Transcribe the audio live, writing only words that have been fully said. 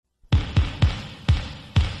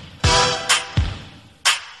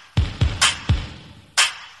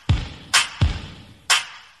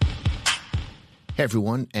Hey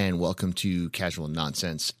everyone, and welcome to Casual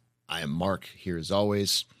Nonsense. I am Mark, here as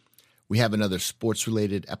always. We have another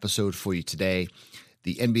sports-related episode for you today.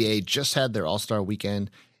 The NBA just had their All-Star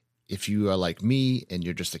weekend. If you are like me and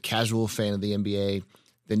you're just a casual fan of the NBA,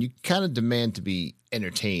 then you kind of demand to be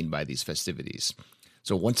entertained by these festivities.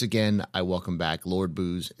 So once again, I welcome back Lord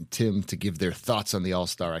Booze and Tim to give their thoughts on the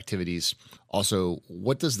All-Star activities. Also,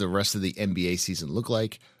 what does the rest of the NBA season look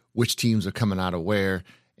like? Which teams are coming out of where?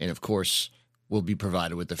 And of course, we'll be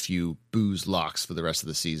provided with a few booze locks for the rest of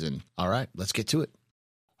the season. All right, let's get to it.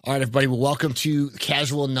 All right, everybody, well, welcome to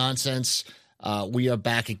Casual Nonsense. We are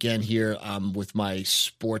back again here with my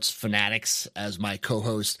sports fanatics as my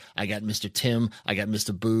co-host. I got Mr. Tim. I got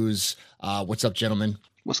Mr. Booze. What's up, gentlemen?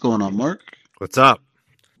 What's going on, Mark? What's up?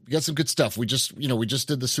 We got some good stuff. We just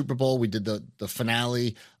did the Super Bowl. We did the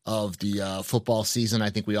finale of the football season. I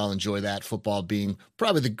think we all enjoy that. Football being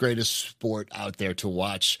probably the greatest sport out there to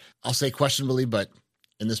watch. I'll say questionably, but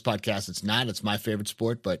in this podcast, it's not. It's my favorite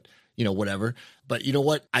sport, but whatever. But you know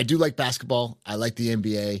what? I do like basketball. I like the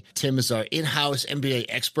NBA. Tim is our in-house NBA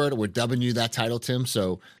expert. We're dubbing you that title, Tim.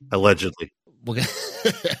 So allegedly. We're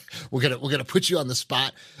gonna put you on the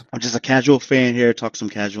spot. I'm just a casual fan here. Talk some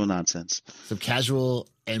casual nonsense. Some casual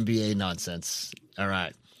NBA nonsense. All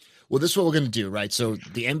right. Well, this is what we're gonna do, right? So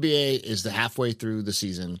the NBA is the halfway through the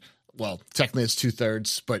season. Well, technically it's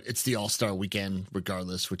 2/3, but it's the All-Star weekend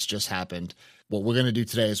regardless, which just happened. What we're gonna do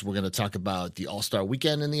today is we're gonna talk about the All-Star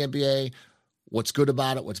weekend in the NBA. What's good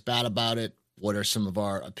about it? What's bad about it? What are some of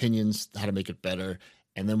our opinions? How to make it better?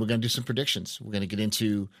 And then we're going to do some predictions. We're going to get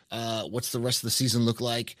into what's the rest of the season look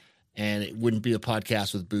like. And it wouldn't be a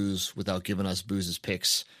podcast with Booze without giving us Booze's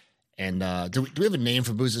picks. And do we have a name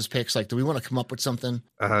for Booze's picks? Like, do we want to come up with something?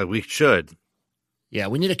 We should. Yeah,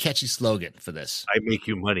 we need a catchy slogan for this. I make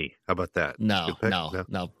you money. How about that? No.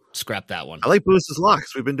 Scrap that one. I like Booze's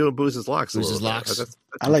locks. We've been doing Booze's locks. Booze's locks.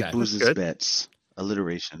 I like Booze's bets.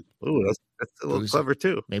 Alliteration. Ooh, that's a little clever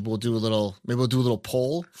too. Maybe we'll do a little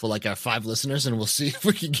poll for like our 5 listeners, and we'll see if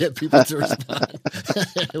we can get people to respond.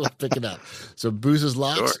 We'll pick it up. So Booze's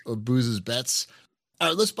locks or Booze's bets. All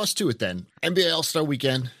right, let's bust to it then. NBA All-Star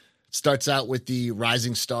Weekend starts out with the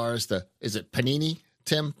Rising Stars. Is it Panini,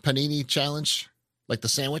 Tim? Panini Challenge, like the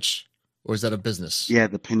sandwich, or is that a business? Yeah,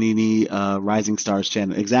 the Panini Rising Stars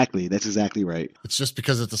channel. Exactly, that's exactly right. It's just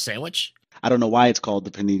because it's a sandwich. I don't know why it's called the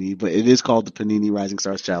Panini, but it is called the Panini Rising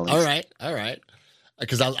Stars Challenge. All right.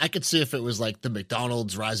 Because I could see if it was like the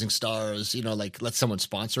McDonald's Rising Stars, like let someone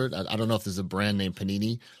sponsor it. I don't know if there's a brand named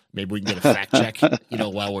Panini. Maybe we can get a fact check,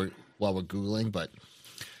 while we're Googling. But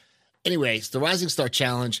anyways, the Rising Star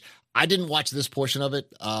Challenge. I didn't watch this portion of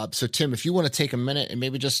it. So Tim, if you want to take a minute and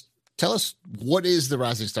maybe just tell us what is the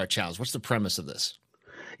Rising Star Challenge? What's the premise of this?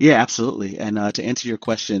 Yeah, absolutely. And to answer your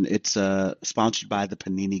question, it's sponsored by the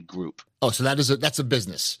Panini Group. Oh, so that's a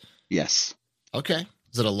business. Yes. Okay.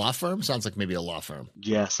 Is it a law firm? Sounds like maybe a law firm.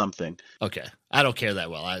 Yeah, something. Okay. I don't care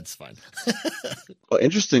that well. It's fine. Well,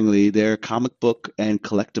 interestingly, they're a comic book and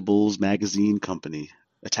collectibles magazine company.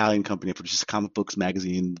 Italian company that produces comic books,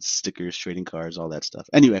 magazines, stickers, trading cards, all that stuff.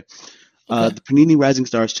 Anyway, the Panini Rising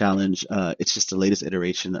Stars Challenge, it's just the latest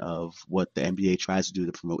iteration of what the NBA tries to do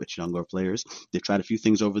to promote its younger players. They've tried a few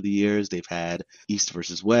things over the years. They've had East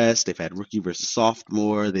versus West. They've had rookie versus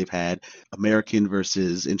sophomore. They've had American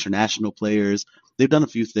versus international players. They've done a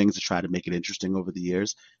few things to try to make it interesting over the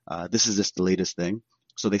years. This is just the latest thing.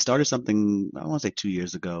 So they started something, I want to say 2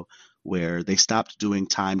 years ago, where they stopped doing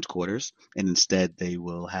timed quarters, and instead they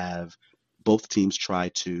will have both teams try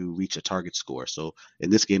to reach a target score. So in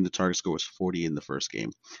this game, the target score was 40 in the first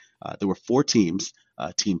game. There were 4 teams.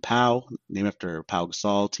 Team Pau, named after Pau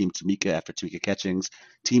Gasol. Team Tamika, after Tamika Catchings.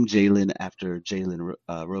 Team Jalen, after Jalen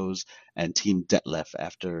Rose. And Team Detlef,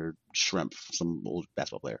 after Schrempf, some old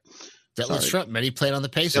basketball player. Detlef Schrempf, man, he played on the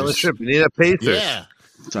Pacers. Detlef Schrempf, you need a Pacers. Yeah.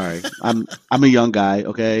 Sorry, I'm a young guy,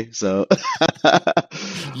 okay? So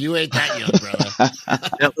you ain't that young, brother.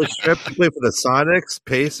 Detlef Schrempf, you play for the Sonics,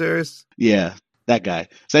 Pacers. Yeah, that guy.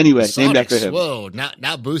 So anyway, named after him. Whoa,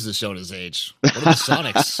 now Booze is showing his age. What are the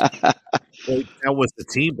Sonics? That was the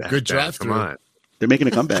team back Good then. drive Come through. on. They're making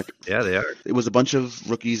a comeback. Yeah, they are. It was a bunch of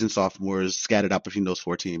rookies and sophomores scattered out between those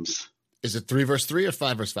 4 teams. Is it 3 versus 3 or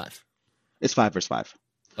 5 versus 5? It's 5 versus 5.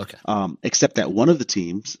 Okay. Except that one of the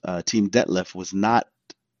teams, Team Detlef, was not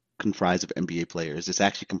comprised of NBA players. It's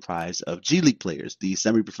actually comprised of G League players, the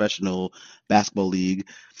semi-professional basketball league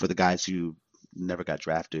for the guys who never got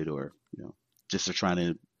drafted or just are trying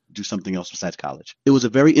to do something else besides college. It was a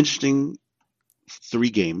very interesting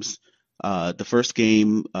 3 games. The first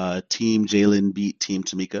game, Team Jalen beat Team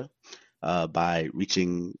Tamika by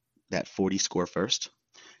reaching that 40 score first.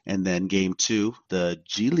 And then game 2, the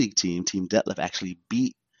G League team, Team Detlef, actually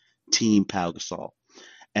beat Team Pau Gasol.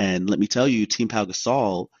 And let me tell you, Team Pau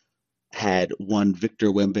Gasol had one Victor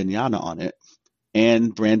Wembanyama on it,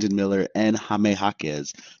 and Brandon Miller and Jaime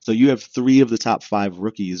Jaquez. So you have 3 of the top 5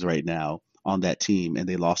 rookies right now on that team, and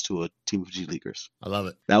they lost to a team of G Leaguers. I love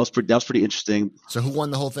it. That was pretty interesting. So who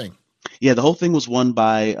won the whole thing? Yeah, the whole thing was won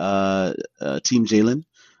by Team Jalen,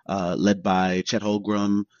 led by Chet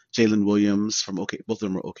Holmgren, Jalen Williams from both of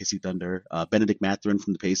them were OKC Thunder, Benedict Mathurin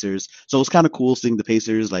from the Pacers. So it was kind of cool seeing the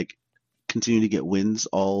Pacers like continue to get wins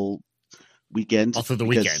all weekend. All through the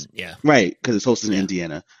weekend, yeah. Right, because it's hosted in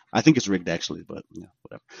Indiana. I think it's rigged actually, but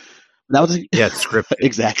whatever. That was it's scripted.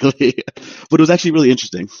 Exactly, but it was actually really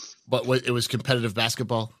interesting. But it was competitive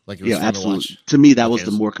basketball, like it was fun absolutely. to watch. To me, that was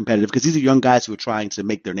the more competitive because these are young guys who are trying to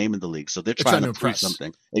make their name in the league, so they're trying to prove impress.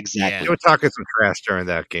 something. Exactly. They were talking some trash during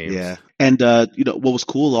that game. Yeah, and what was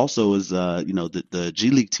cool also is the G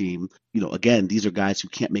League team. Again, these are guys who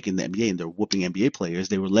can't make it in the NBA, and they're whooping NBA players.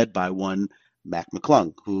 They were led by one Mac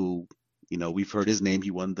McClung, who we've heard his name.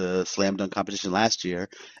 He won the slam dunk competition last year,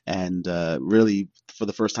 and really for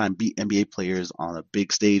the first time beat NBA players on a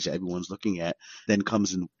big stage that everyone's looking at. Then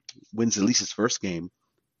comes and wins at least his first game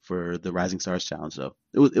for the Rising Stars Challenge. So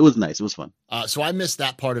it was nice. It was fun. So I missed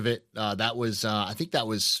that part of it. That was I think that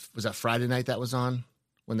was that Friday night that was on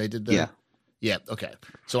when they did the Yeah. Okay.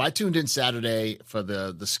 So I tuned in Saturday for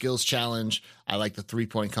the skills challenge. I like the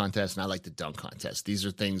 3-point contest and I like the dunk contest. These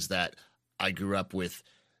are things that I grew up with.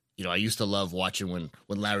 I used to love watching when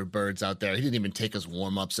Larry Bird's out there. He didn't even take his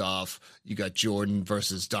warm-ups off. You got Jordan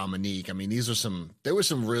versus Dominique. I mean, there were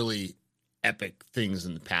some really epic things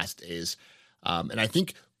in the past days. And I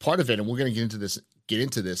think part of it, and we're going to get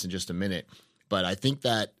into this in just a minute, but I think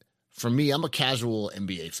that for me, I'm a casual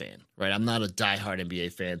NBA fan, right? I'm not a diehard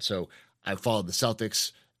NBA fan. So I follow the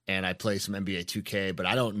Celtics and I play some NBA 2K, but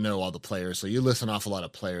I don't know all the players. So you list an awful lot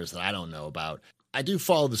of players that I don't know about. I do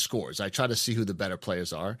follow the scores. I try to see who the better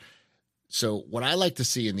players are. So what I like to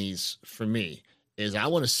see in these, for me, is I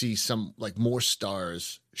want to see some like more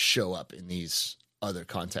stars show up in these other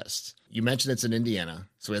contests. You mentioned it's in Indiana.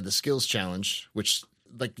 So we had the skills challenge, which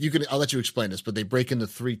I'll let you explain this, but they break into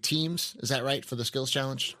 3 teams. Is that right for the skills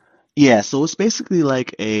challenge? Yeah. So it's basically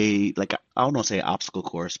I don't want to say obstacle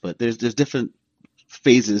course, but there's different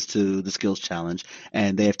phases to the skills challenge,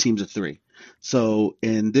 and they have teams of 3. So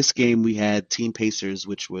in this game, we had Team Pacers,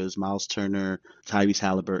 which was Miles Turner, Tyrese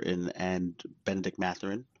Halliburton, and Benedict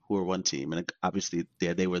Mathurin, who were one team. And obviously,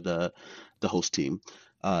 they were the host team.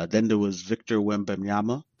 Then there was Victor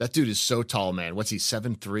Wembanyama. That dude is so tall, man. What's he,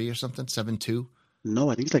 7'3" or something? 7'2"? No,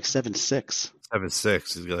 I think he's like 7'6".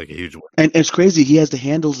 7'6". He's got like a huge one. And it's crazy. He has the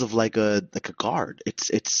handles of like a guard.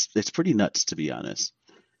 It's pretty nuts, to be honest.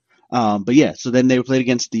 But yeah, so then they played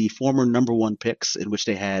against the former number 1 picks, in which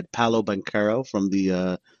they had Paolo Banchero from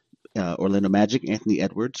the Orlando Magic, Anthony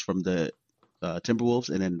Edwards from the Timberwolves,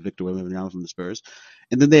 and then Victor Wembanyama from the Spurs.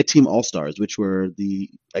 And then they had Team All-Stars, which were the,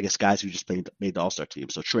 guys who just made the All-Star team.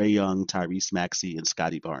 So Trae Young, Tyrese Maxey, and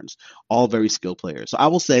Scotty Barnes, all very skilled players. So I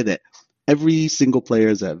will say that every single player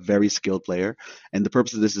is a very skilled player, and the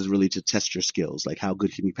purpose of this is really to test your skills. Like, how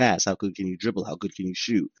good can you pass? How good can you dribble? How good can you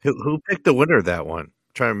shoot? Who picked the winner of that one?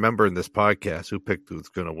 Trying to remember in this podcast who picked who's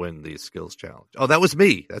going to win the skills challenge. Oh, that was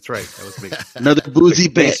me. That's right. That was me. Another boozy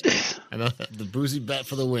bet. The boozy bet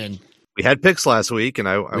for the win. We had picks last week, and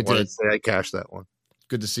I wanted to say I cashed that one.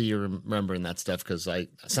 Good to see you remembering that stuff because I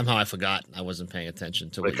forgot. I wasn't paying attention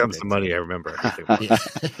to when it comes to money. I remember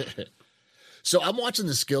everything. So I'm watching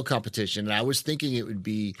the skill competition, and I was thinking it would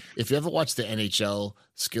be, if you ever watched the NHL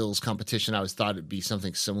skills competition, I always thought it'd be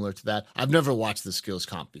something similar to that. I've never watched the skills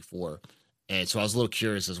comp before. And so I was a little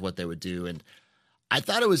curious as what they would do. And I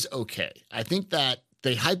thought it was okay. I think that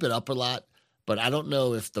they hype it up a lot, but I don't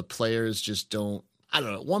know if the players just don't. I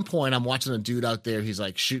don't know. At one point, I'm watching a dude out there. He's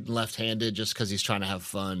like shooting left-handed just because he's trying to have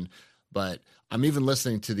fun. But I'm even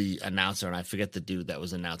listening to the announcer, and I forget the dude that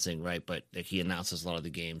was announcing, right? But he announces a lot of the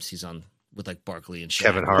games. He's on with like Barkley and Shaq.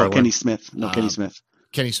 Kevin Harlan. Kenny Smith. No, Kenny Smith.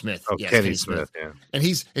 Kenny Smith. Oh, yes, Kenny Smith. Yeah. And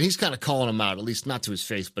he's kind of calling him out, at least not to his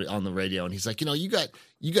face, but on the radio. And he's like, you got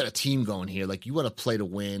a team going here. Like, you want to play to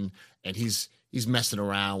win. And he's messing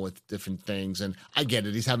around with different things. And I get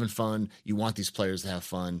it. He's having fun. You want these players to have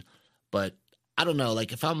fun. But I don't know.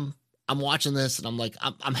 Like, if I'm watching this and I'm like,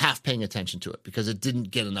 I'm half paying attention to it because it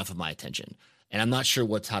didn't get enough of my attention. And I'm not sure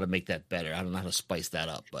how to make that better. I don't know how to spice that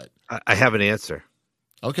up. But I have an answer.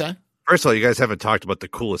 Okay. First of all, you guys haven't talked about the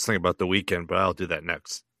coolest thing about the weekend, but I'll do that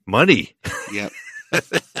next. Money. Yep.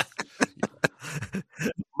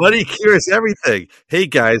 Money cures everything. Hey,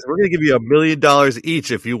 guys, we're going to give you $1 million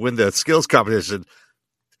each if you win the skills competition.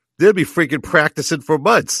 they'll be freaking practicing for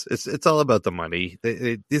months. It's all about the money.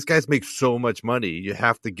 These guys make so much money. You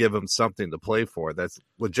have to give them something to play for that's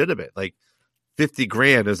legitimate. Like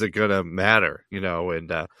 $50,000 isn't going to matter,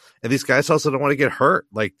 and these guys also don't want to get hurt.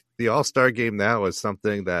 Like the All-Star game now is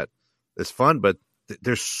something that is fun, but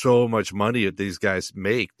there's so much money that these guys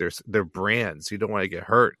make. They're brands. You don't want to get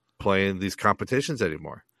hurt playing these competitions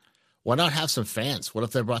anymore. Why not have some fans? What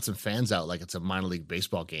if they brought some fans out like it's a minor league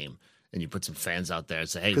baseball game and you put some fans out there and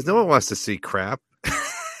say, hey. Because no one wants to see crap.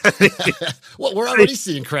 Well, we're already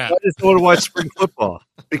seeing crap. I just want to watch spring football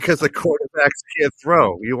because the quarterbacks can't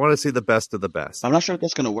throw. You want to see the best of the best. I'm not sure if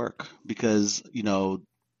that's going to work because,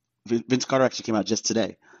 Vince Carter actually came out just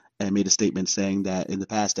today and made a statement saying that in the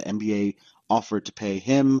past, the NBA offered to pay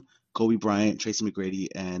him, Kobe Bryant, Tracy McGrady,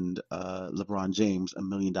 and LeBron James $1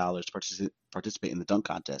 million to participate in the dunk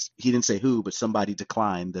contest. He didn't say who, but somebody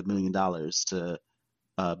declined the $1 million to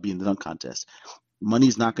be in the dunk contest.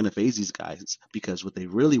 Money's not going to phase these guys because what they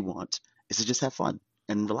really want is to just have fun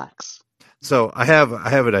and relax. So I have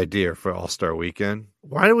an idea for All-Star Weekend.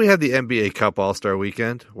 Why do we have the NBA Cup All-Star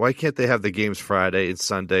Weekend? Why can't they have the games Friday and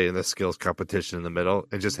Sunday and the skills competition in the middle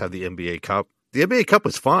and just have the NBA Cup? The NBA Cup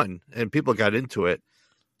was fun and people got into it.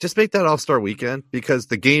 Just make that All-Star Weekend because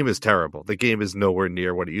the game is terrible. The game is nowhere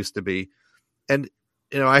near what it used to be. And,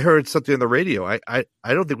 I heard something on the radio. I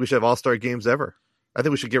don't think we should have All-Star games ever. I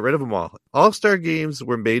think we should get rid of them all. All-Star games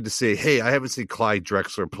were made to say, hey, I haven't seen Clyde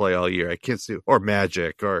Drexler play all year. I can't see, or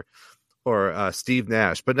Magic or Steve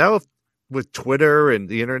Nash. But now with Twitter and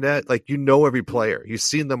the internet, like, every player. You've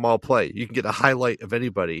seen them all play. You can get a highlight of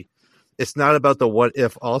anybody. It's not about the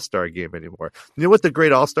what-if All-Star game anymore. You know what the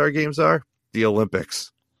great All-Star games are? The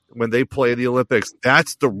Olympics. When they play the Olympics,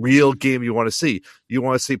 that's the real game you want to see. You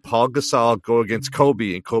want to see Paul Gasol go against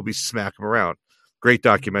Kobe and Kobe smack him around. Great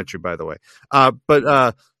documentary, by the way.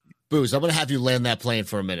 Booze, I'm going to have you land that plane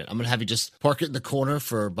for a minute. I'm going to have you just park it in the corner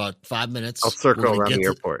for about 5 minutes. I'll circle around the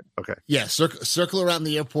airport. Okay. Yeah, circle around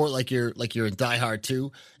the airport like you're in Die Hard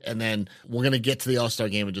 2, and then we're going to get to the All-Star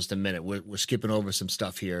game in just a minute. We're skipping over some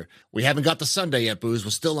stuff here. We haven't got to Sunday yet, Booze.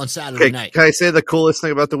 We're still on Saturday night. Can I say the coolest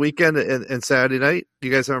thing about the weekend and Saturday night? You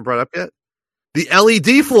guys haven't brought up yet? The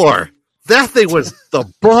LED floor. That thing was the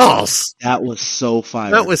balls. That was so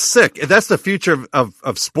fire. That was sick. And that's the future of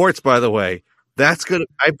sports, by the way. That's good.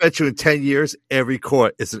 I bet you in 10 years, every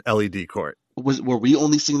court is an LED court. Were we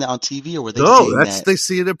only seeing that on TV, or were they? No, they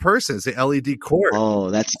see it in person. It's the LED court. Oh,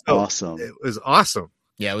 that's awesome! It was awesome.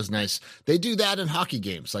 Yeah, it was nice. They do that in hockey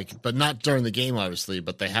games, but not during the game, obviously.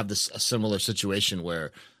 But they have a similar situation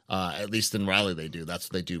where, at least in Raleigh, they do. That's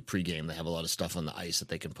what they do pregame. They have a lot of stuff on the ice that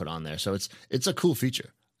they can put on there. So it's a cool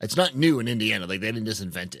feature. It's not new in Indiana. Like, they didn't just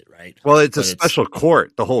invent it, right? Well, it's a special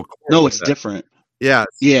court. The whole court. No, it's different. Yeah,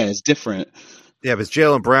 it's different. Yeah, but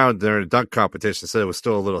Jaylen Brown during a dunk competition said it was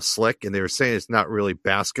still a little slick, and they were saying it's not really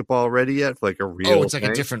basketball ready yet, for like a real. Oh, it's like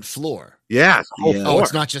a different floor. Yeah, Oh,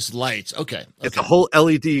 it's not just lights. Okay. It's a whole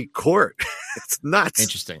LED court. It's nuts.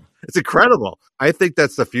 Interesting. It's incredible. I think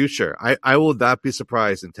that's the future. I will not be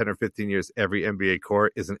surprised in 10 or 15 years. Every NBA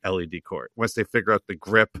court is an LED court once they figure out the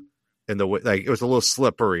grip and the way. Like, it was a little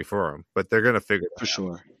slippery for them, but they're going to figure it out for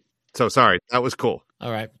sure. So sorry, that was cool.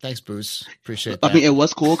 All right, thanks, Booze. Appreciate that. I mean, it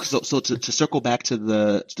was cool. So to circle back to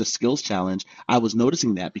the skills challenge, I was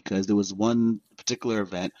noticing that because there was one particular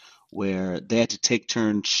event where they had to take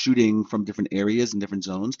turns shooting from different areas and different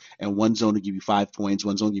zones, and one zone would give you 5 points,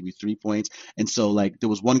 one zone would give you 3 points, and so like there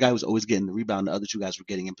was one guy who was always getting the rebound, the other two guys were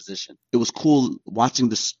getting in position. It was cool watching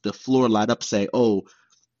the floor light up, say, oh,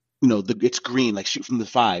 it's green, like shoot from the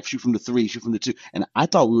 5, shoot from the 3, shoot from the 2. And I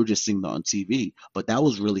thought we were just seeing that on TV, but that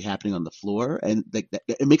was really happening on the floor. And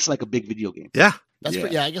it makes it like a big video game. Yeah.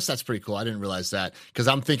 I guess that's pretty cool. I didn't realize that because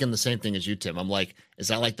I'm thinking the same thing as you, Tim. I'm like, is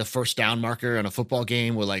that like the first down marker in a football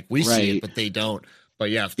game where like we see it, but they don't?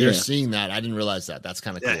 But yeah, if they're seeing that, I didn't realize that. That's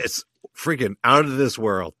kind of cool. Yeah, it's freaking out of this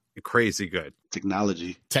world. Crazy good.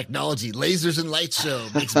 Technology, lasers and light show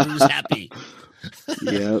makes Booze happy.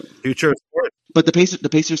 Yeah. Future of sports. But the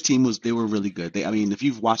Pacers team were really good. If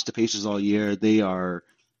you've watched the Pacers all year, there's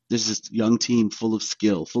this young team full of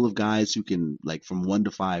skill, full of guys who can, like, from 1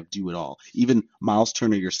 to 5 do it all. Even Miles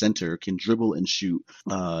Turner, your center, can dribble and shoot.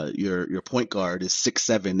 Your point guard is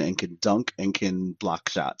 6'7" and can dunk and can block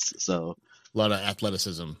shots. So a lot of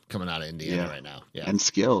athleticism coming out of Indiana right now. Yeah. And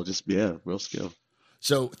skill, real skill.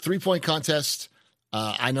 So 3-point contest.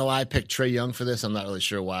 I know I picked Trae Young for this. I'm not really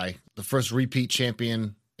sure why. The first repeat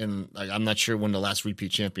champion. And I'm not sure when the last repeat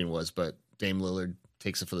champion was, but Dame Lillard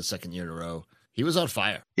takes it for the second year in a row. He was on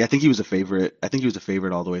fire. Yeah, I think he was a favorite.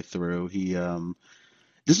 All the way through.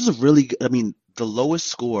 This was a really good, the lowest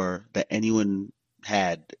score that anyone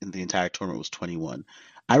had in the entire tournament was 21.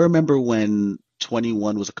 I remember when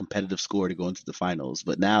 21 was a competitive score to go into the finals,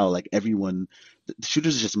 but now like everyone, the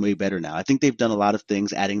shooters are just way better now. I think they've done a lot of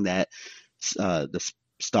things, adding that the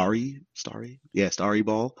starry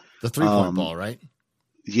ball, the 3-point ball, right?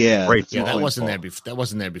 Yeah, Great. Yeah, that wasn't ball. there. That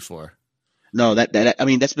wasn't there before. No, that I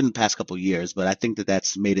mean that's been the past couple of years, but I think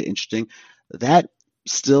that's made it interesting. That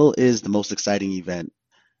still is the most exciting event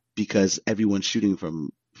because everyone's shooting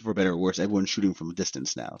from, for better or worse, everyone's shooting from a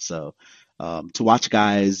distance now. So to watch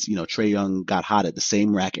guys, Trae Young got hot at the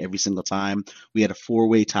same rack every single time. We had a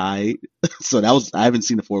 4-way tie, so I haven't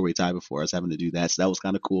seen a 4-way tie before. I was having to do that, so that was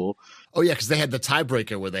kind of cool. Oh yeah, because they had the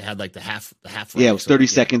tiebreaker where they had like the half. Yeah, it was 30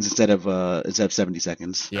 seconds instead of 70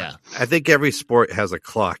 seconds. Yeah, I think every sport has a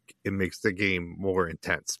clock. It makes the game more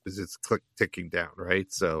intense because it's ticking down,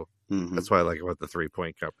 right? So that's what I like about the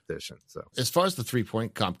 3-point competition. So as far as the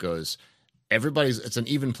 3-point comp goes, it's an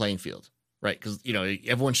even playing field, right? Because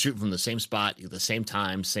everyone's shooting from the same spot, the same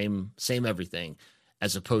time, same everything,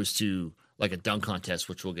 as opposed to like a dunk contest,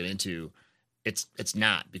 which we'll get into. It's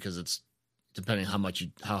not, because it's depending how much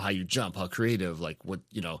how high you jump, how creative, like what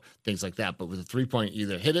things like that. But with a 3-point, you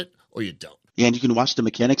either hit it or you don't. Yeah, and you can watch the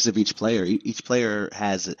mechanics of each player. Each player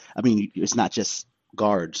has, I mean, it's not just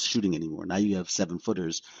guards shooting anymore. Now you have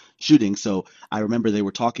 7-footers shooting. So I remember they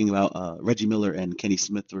were talking about Reggie Miller and Kenny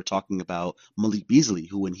Smith were talking about Malik Beasley,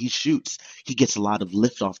 who when he shoots, he gets a lot of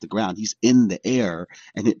lift off the ground. He's in the air,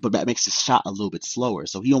 but that makes his shot a little bit slower.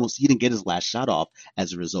 So he didn't get his last shot off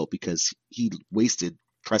as a result because he wasted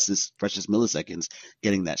precious milliseconds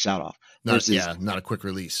getting that shot off. Not a quick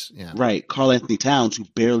release. Yeah. Right. Karl Anthony Towns, who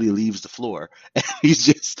barely leaves the floor, and he's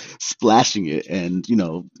just splashing it. And,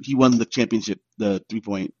 he won the championship, the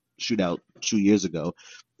 3-point shootout 2 years ago.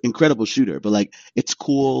 Incredible shooter. But like, it's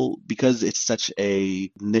cool because it's such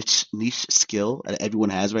a niche skill that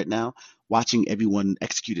everyone has right now. Watching everyone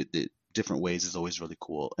execute it different ways is always really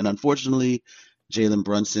cool. And unfortunately, Jalen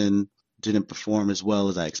Brunson didn't perform as well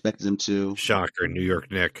as I expected him to. Shocker, New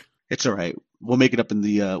York Knick. It's all right. We'll make it up in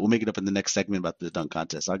the next segment about the dunk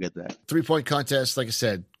contest. I'll get that. 3-point contest, like I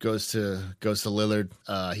said, goes to Lillard.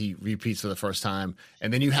 He repeats for the first time,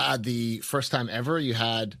 and then you had the first time ever. You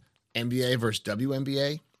had NBA versus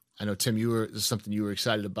WNBA. I know, Tim, this is something you were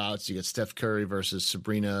excited about. So you got Steph Curry versus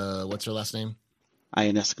Sabrina. What's her last name?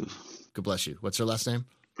 Ionescu. God bless you. What's her last name?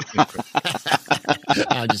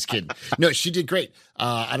 I'm just kidding. No, she did great.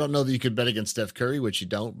 I don't know that you could bet against Steph Curry, which you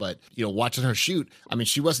don't, but watching her shoot, I mean,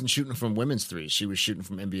 she wasn't shooting from women's threes. She was shooting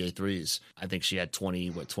from NBA threes. I think she had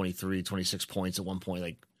 23, 26 points at one point.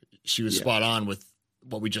 Like, she was spot on with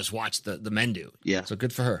what we just watched the men do. Yeah. So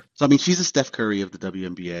good for her. So, I mean, she's a Steph Curry of the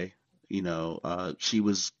WNBA. She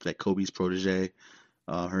was like Kobe's protege.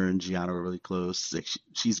 Her and Gianna were really close. Like,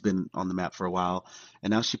 she's been on the map for a while,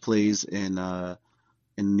 and now she plays in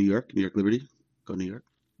New York Liberty. Go New York.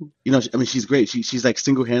 I mean, she's great. She's like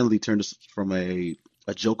single-handedly turned us from a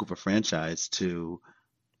joke of a franchise to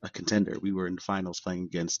a contender. We were in the finals playing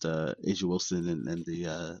against A'ja Wilson and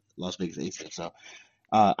the Las Vegas Aces. So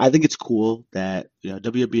I think it's cool that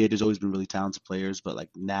WNBA, there's always been really talented players, but like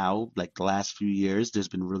now, like the last few years, there's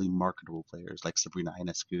been really marketable players like Sabrina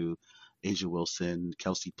Ionescu, A'ja Wilson,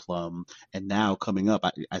 Kelsey Plum, and now coming up,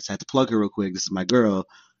 I just had to plug her real quick. This is my girl,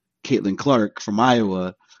 Caitlin Clark from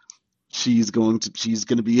Iowa. She's going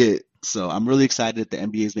to be it. So I'm really excited that the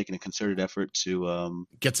NBA is making a concerted effort to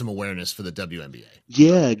get some awareness for the WNBA.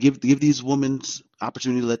 Yeah, give these women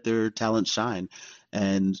opportunity to let their talent shine.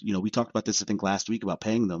 And we talked about this, I think, last week about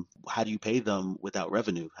paying them. How do you pay them without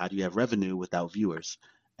revenue? How do you have revenue without viewers?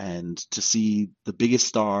 And to see the biggest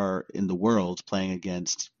star in the world playing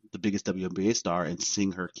against the biggest WNBA star and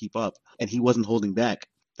seeing her keep up, and he wasn't holding back,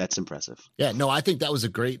 that's impressive. Yeah, no, I think that was a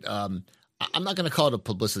great. I'm not going to call it a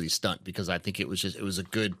publicity stunt because I think it was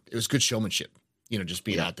good showmanship, just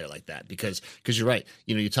being out there like that because you're right.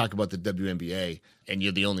 You talk about the WNBA and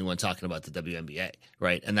you're the only one talking about the WNBA,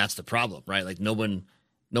 right? And that's the problem, right? Like no one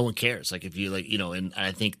cares. Like if you and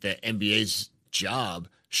I think the NBA's job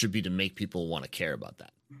should be to make people want to care about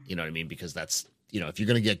that. You know what I mean? Because that's, if you're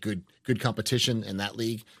going to get good competition in that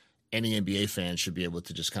league, any NBA fan should be able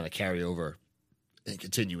to just kind of carry over and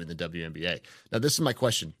continue in the WNBA. Now, this is my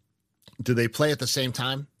question. Do they play at the same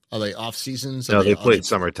time? Are they off seasons? No, they play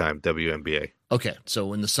summertime, WNBA. Okay.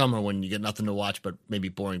 So in the summer when you get nothing to watch but maybe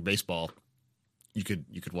boring baseball, you could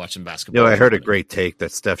watch some basketball. I heard a great take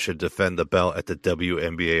that Steph should defend the belt at the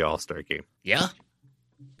WNBA All-Star game. Yeah.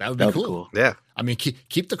 That would be cool. Yeah. I mean,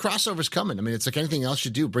 keep the crossovers coming. I mean, it's like anything else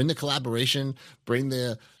you do. Bring the collaboration,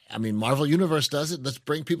 Marvel Universe does it. Let's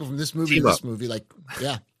bring people from this movie to this movie. Like,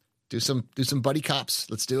 yeah. Do some buddy cops.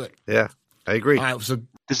 Let's do it. Yeah, I agree. All right, so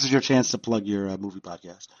this is your chance to plug your movie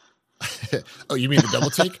podcast. Oh, you mean the Double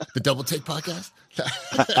Take? The Double Take podcast?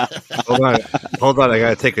 Hold on. I got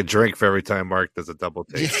to take a drink for every time Mark does a double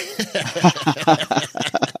take.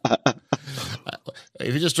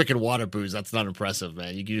 If you're just drinking water, Booze, that's not impressive,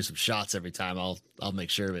 man. You can use some shots every time. I'll make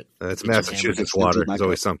sure of it. That's Massachusetts water. There's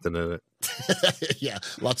always something in it. Yeah,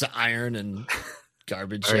 lots of iron and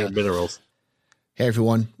garbage. Iron minerals. Hey,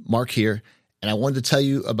 everyone. Mark here. And I wanted to tell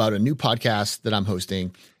you about a new podcast that I'm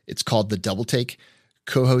hosting. It's called The Double Take,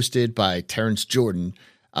 co-hosted by Terrence Jordan.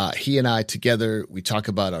 He and I together, we talk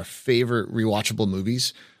about our favorite rewatchable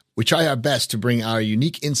movies. We try our best to bring our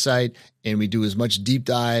unique insight, and we do as much deep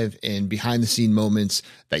dive and behind the scene moments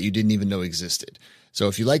that you didn't even know existed. So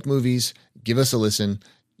if you like movies, give us a listen.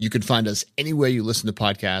 You can find us anywhere you listen to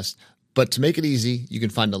podcasts, but to make it easy, you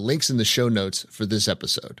can find the links in the show notes for this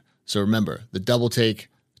episode. So remember, The Double Take,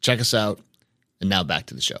 check us out. And now back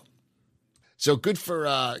to the show. So good for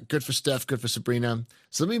Steph, good for Sabrina.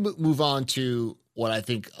 So let me move on to what I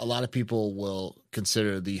think a lot of people will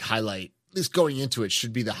consider the highlight, at least going into it,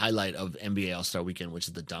 should be the highlight of NBA All-Star Weekend, which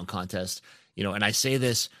is the dunk contest. You know, and I say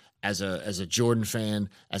this as a Jordan fan,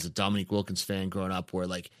 as a Dominique Wilkins fan growing up, where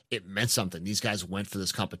like it meant something. These guys went for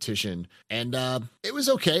this competition, and it was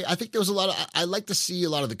okay. I think there was a lot of. I like to see a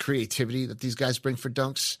lot of the creativity that these guys bring for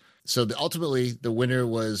dunks. So ultimately, the winner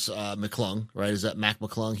was McClung, right? Is that Mac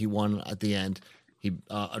McClung? He won at the end. He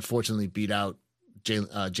unfortunately beat out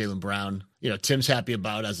Jaylen Brown. You know, Tim's happy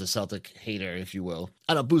about as a Celtic hater, if you will.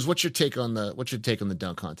 I don't know, Booze. What's your take on the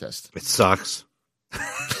dunk contest? It sucks.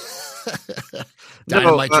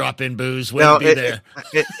 Dynamite drop in, Booze. Wouldn't be there.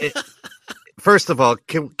 First of all,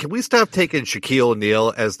 can we stop taking Shaquille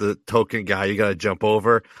O'Neal as the token guy you got to jump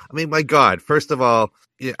over? I mean, my God. First of all,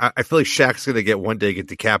 I feel like Shaq's going to one day get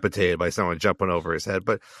decapitated by someone jumping over his head.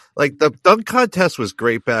 But like the dunk contest was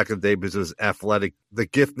great back in the day because it was athletic. The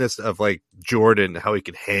giftness of like Jordan, how he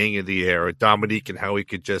could hang in the air, or Dominique, and how he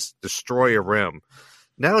could just destroy a rim.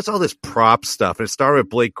 Now it's all this prop stuff. And it started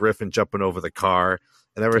with Blake Griffin jumping over the car.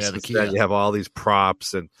 And ever since then, you have all these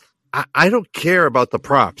props. And I don't care about the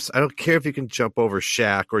props. I don't care if you can jump over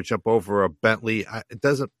Shaq or jump over a Bentley. I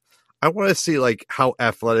want to see like how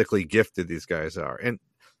athletically gifted these guys are. And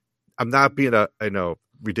I'm not being a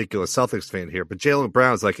ridiculous Celtics fan here, but Jaylen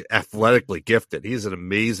Brown's like athletically gifted. He's an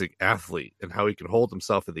amazing athlete and how he can hold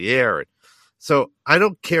himself in the air. And so I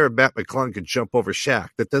don't care if Matt McClung can jump over Shaq.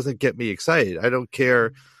 That doesn't get me excited. I don't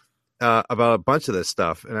care about a bunch of this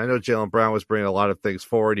stuff. And I know Jaylen Brown was bringing a lot of things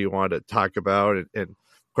forward he wanted to talk about. And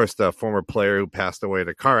of course, the former player who passed away in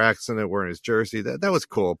a car accident wearing his jersey, that was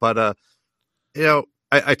cool. But,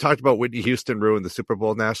 I talked about Whitney Houston ruined the Super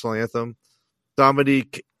Bowl national anthem.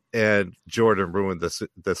 Dominique and Jordan ruined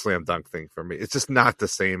the slam dunk thing for me. It's just not the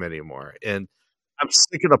same anymore. And I'm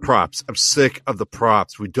sick of the props. I'm sick of the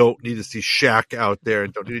props. We don't need to see Shaq out there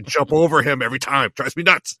and don't need to jump over him every time. It drives me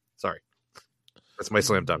nuts. Sorry. That's my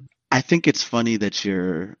slam dunk. I think it's funny that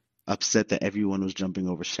you're upset that everyone was jumping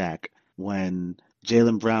over Shaq when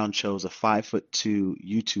Jaylen Brown chose a 5'2"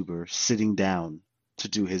 YouTuber sitting down to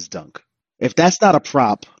do his dunk. If that's not a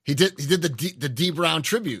prop, he did the D Brown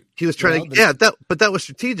tribute. He was trying but that was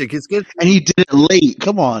strategic. And he did it late.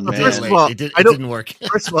 Come on, man. First of all, it didn't work.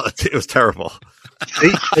 First of all, it was terrible.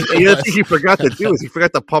 And the other thing he forgot to do is he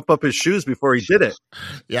forgot to pump up his shoes before he did it.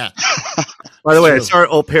 Yeah. By the way, I saw an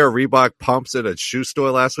old pair of Reebok pumps at a shoe store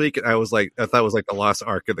last week, and I thought it was like the lost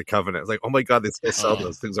Ark of the Covenant. I was like, oh my God, they still sell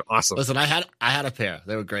those things. Are awesome. Listen, I had a pair.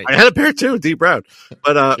 They were great. I had a pair too, D Brown.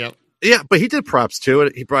 But yep. Yeah, but he did props too,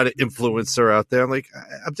 and he brought an influencer out there. I'm like,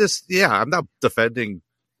 I'm not defending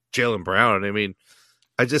Jaylen Brown. I mean,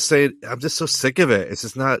 I'm just so sick of it.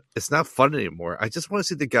 It's not fun anymore. I just want to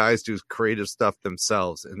see the guys do creative stuff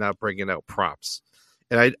themselves and not bringing out props.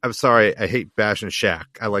 And I'm sorry, I hate bashing Shaq.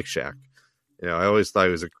 I like Shaq. I always thought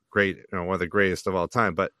he was one of the greatest of all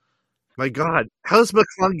time. But my God, how does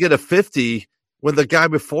McClung get a 50 when the guy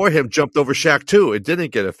before him jumped over Shaq too? It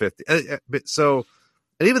didn't get a 50.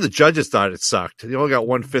 And even the judges thought it sucked. He only got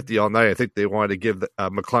 150 all night. I think they wanted to give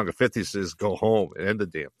McClung a 50 to just go home and end the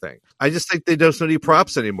damn thing. I just think they don't need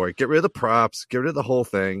props anymore. Get rid of the props. Get rid of the whole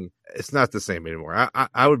thing. It's not the same anymore.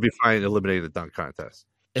 I would be fine eliminating the dunk contest.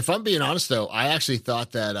 If I'm being honest, though, I actually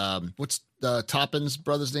thought that what's Toppin's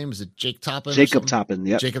brother's name? Is it Jake Toppin? Jacob Toppin,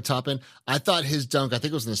 yeah. Jacob Toppin. I thought his dunk, I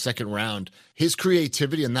think it was in the second round, his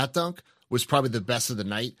creativity in that dunk was probably the best of the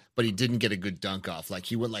night, but he didn't get a good dunk off. Like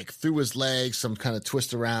he went through his legs, some kind of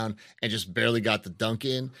twist around, and just barely got the dunk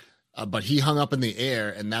in. But he hung up in the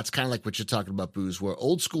air, and that's kind of like what you're talking about, Booze, where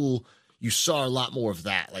old school, you saw a lot more of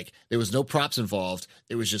that. Like there was no props involved.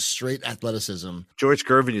 It was just straight athleticism. George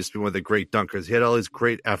Gervin used to be one of the great dunkers. He had all these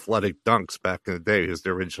great athletic dunks back in the day. He was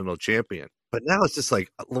the original champion. But now it's just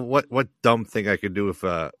like, what dumb thing I could do with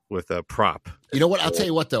a prop. You know what? I'll tell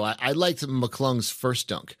you what, though. I liked McClung's first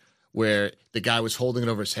dunk where the guy was holding it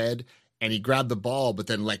over his head and he grabbed the ball, but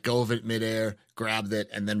then let go of it midair, grabbed it,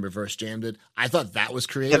 and then reverse jammed it. I thought that was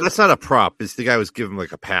creative. Yeah, that's not a prop. It's the guy was giving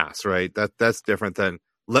like a pass, right? That's different than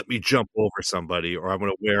let me jump over somebody or I'm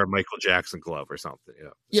going to wear a Michael Jackson glove or something. You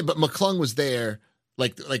know? Yeah, but McClung was there.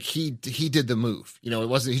 Like he did the move. You know,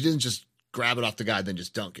 he didn't just grab it off the guy, then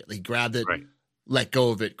just dunk it. He grabbed it, right. Let go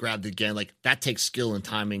of it, grabbed it again. Like that takes skill and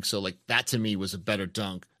timing. So like that to me was a better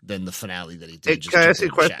dunk than the finale that he did. Hey, can I ask you a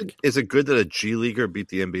question? Shaq. Is it good that a G Leaguer beat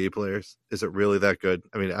the NBA players? Is it really that good?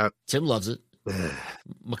 I mean, Tim loves it.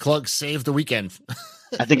 McClung saved the weekend.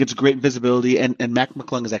 I think it's great visibility, and Mac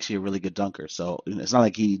McClung is actually a really good dunker. So it's not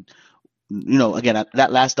like he, again,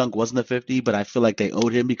 that last dunk wasn't a 50, but I feel like they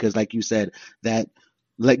owed him because, like you said, that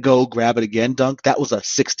let go, grab it again dunk, that was a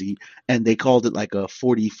 60, and they called it like a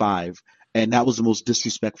 45, and that was the most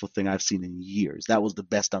disrespectful thing I've seen in years. That was the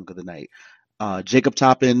best dunk of the night. Jacob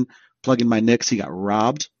Toppin, plugging my Knicks, he got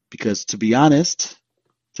robbed because, to be honest,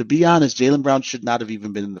 Jaylen Brown should not have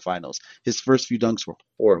even been in the finals. His first few dunks were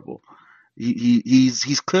horrible.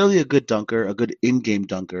 He's clearly a good dunker, a good in-game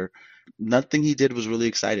dunker. Nothing he did was really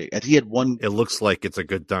exciting. And he had one. It looks like it's a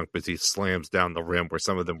good dunk, but he slams down the rim where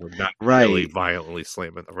some of them were not really violently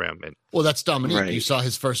slamming the rim. Well, that's Dominique. Right. You saw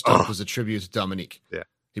his first dunk was a tribute to Dominique. Yeah.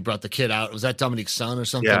 He brought the kid out. Was that Dominique's son or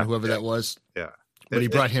something? Yeah. Whoever that was? Yeah. But he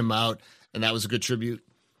brought him out, and that was a good tribute.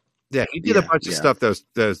 Yeah, he did a bunch of stuff that's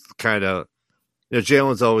kind of,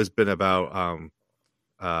 Jalen's always been about,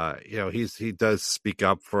 he does speak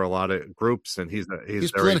up for a lot of groups, and he's very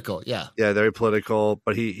political. Yeah, very political.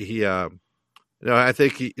 But he I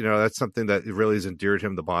think that's something that really has endeared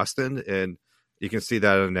him to Boston, and you can see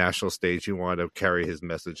that on a national stage. You want to carry his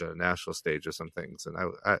message on a national stage or some things, and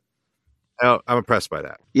I'm impressed by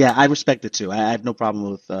that. Yeah, I respect it too. I have no problem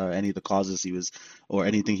with any of the causes he was or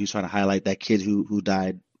anything he was trying to highlight. That kid who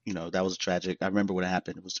died, that was tragic. I remember when it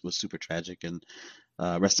happened. It was super tragic, and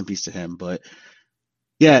rest in peace to him. But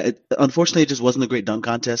yeah, unfortunately, it just wasn't a great dunk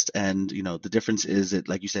contest. And the difference is that,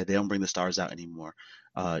 like you said, they don't bring the stars out anymore.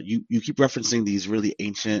 You keep referencing these really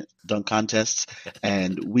ancient dunk contests,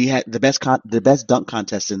 and we had the best dunk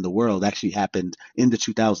contest in the world actually happened in the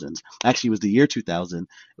 2000s. Actually, it was the year 2000.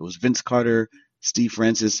 It was Vince Carter, Steve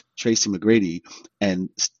Francis, Tracy McGrady, and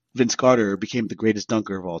Vince Carter became the greatest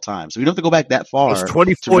dunker of all time. So we don't have to go back that far. It was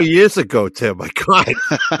 24 years ago, Tim. My God.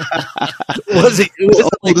 Was it?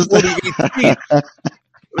 It was like 2018.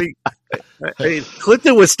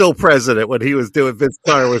 Clinton was still president when he was doing Vince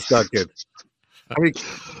Carter was dunking.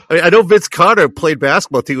 I know Vince Carter played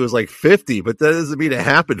basketball till he was like 50, but that doesn't mean it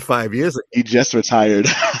happened 5 years ago. He just retired.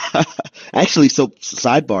 Actually, so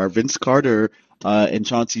sidebar, Vince Carter and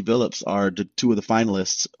Chauncey Billups are the two of the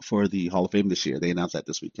finalists for the Hall of Fame this year. They announced that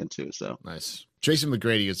this weekend too. So nice. Tracy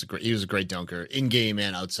McGrady was a great dunker, in game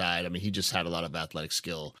and outside. I mean, he just had a lot of athletic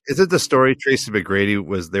skill. Isn't the story Tracy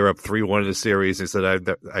McGrady they were up 3-1 in the series and said,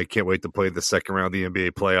 I can't wait to play the second round of the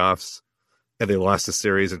NBA playoffs. And they lost the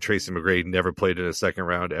series, and Tracy McGrady never played in a second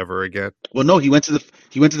round ever again. Well, no, he went to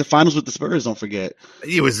the finals with the Spurs. Don't forget.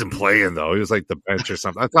 He wasn't playing though. He was like the bench or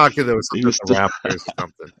something. I'm talking there was the Raptors or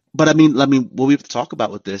something. But I mean, what we have to talk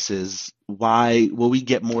about with this is why will we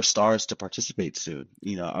get more stars to participate soon?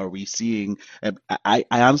 Are we seeing? I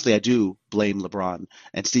honestly do blame LeBron,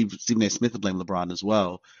 and Stephen A. Smith will blame LeBron as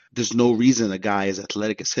well. There's no reason a guy as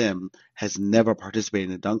athletic as him has never participated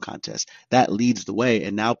in a dunk contest. That leads the way,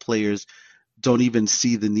 and now players don't even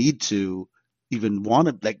see the need to even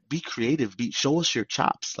want to be creative, show us your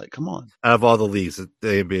chops. Like, come on. Out of all the leagues, the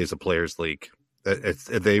NBA is a players' league.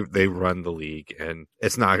 They run the league, and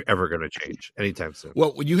it's not ever going to change anytime soon.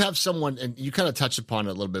 Well, when you have someone, and you kind of touched upon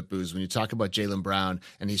it a little bit, Booze, when you talk about Jaylen Brown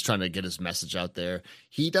and he's trying to get his message out there,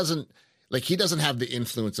 he doesn't have the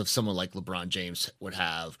influence of someone like LeBron James would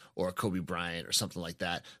have, or Kobe Bryant or something like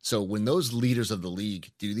that. So when those leaders of the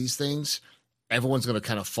league do these things, everyone's going to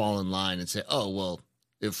kind of fall in line and say, oh, well,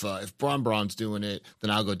 if Braun's doing it, then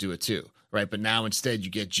I'll go do it too, right? But now instead you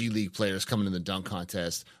get G League players coming in the dunk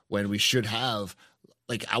contest when we should have,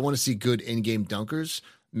 I want to see good in-game dunkers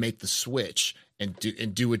make the switch and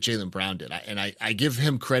do what Jaylen Brown did. I give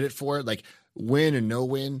him credit for it. Win or no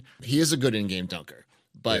win, he is a good in-game dunker.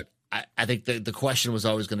 But I think the question was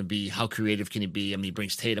always going to be, how creative can he be? I mean, he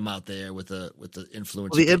brings Tatum out there with the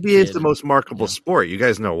influence. Well, the NBA is the most marketable sport. You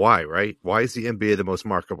guys know why, right? Why is the NBA the most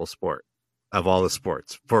marketable sport of all the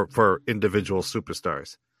sports for individual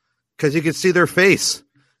superstars? Because you can see their face.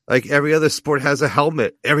 Like every other sport has a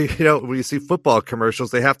helmet. When you see football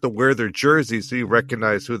commercials, they have to wear their jersey so you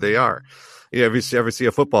recognize who they are. If you ever see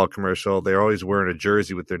a football commercial, they're always wearing a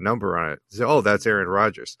jersey with their number on it. You say, oh, that's Aaron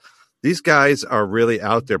Rodgers. These guys are really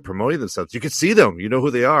out there promoting themselves. You can see them. You know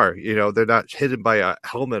who they are. They're not hidden by a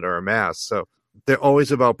helmet or a mask. So they're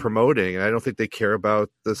always about promoting, and I don't think they care about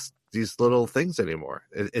these little things anymore.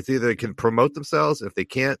 It's either they can promote themselves. If they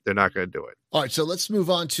can't, they're not going to do it. All right, so let's move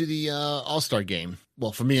on to the All-Star game.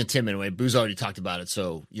 Well, for me and Tim anyway. Boo's already talked about it,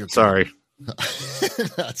 so you're sorry.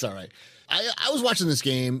 That's all right. I was watching this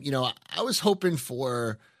game. I was hoping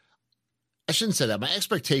for. I shouldn't say that. My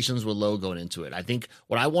expectations were low going into it. I think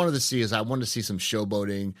what I wanted to see is I wanted to see some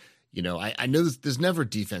showboating. I know there's never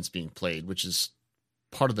defense being played, which is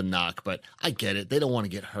part of the knock, but I get it. They don't want to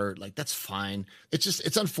get hurt. Like, that's fine.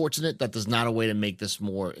 It's unfortunate that there's not a way to make this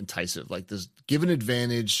more enticing. Like, there's give an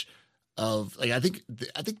advantage of, like, I think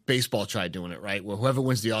baseball tried doing it, right? Where whoever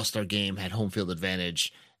wins the All-Star game had home field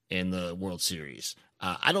advantage in the World Series.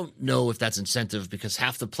 I don't know if that's incentive because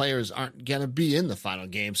half the players aren't going to be in the final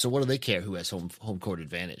game. So what do they care who has home court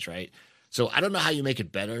advantage, right? So I don't know how you make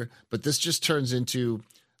it better, but this just turns into,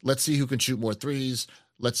 let's see who can shoot more threes.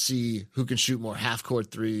 Let's see who can shoot more half-court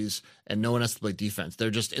threes, and no one has to play defense. They're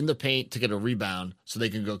just in the paint to get a rebound so they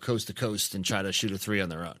can go coast to coast and try to shoot a three on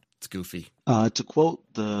their own. It's goofy. To quote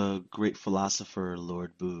the great philosopher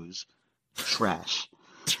Lord Booz, trash.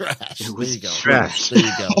 Trash. It was there you go. trash. There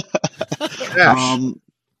you go. Trash.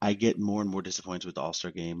 I get more and more disappointed with the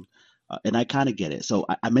All-Star game. And I kind of get it. So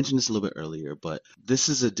I mentioned this a little bit earlier, but this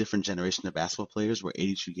is a different generation of basketball players where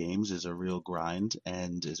 82 games is a real grind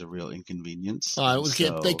and is a real inconvenience.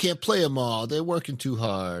 They can't play them all. They're working too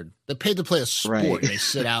hard. They're paid to play a sport. Right. And they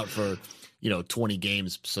sit out for 20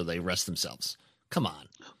 games so they rest themselves. Come on.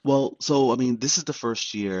 Well, so, I mean, this is the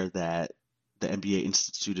first year that the NBA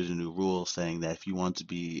instituted a new rule saying that if you want to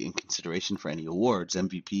be in consideration for any awards,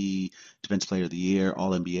 MVP, Defensive Player of the Year,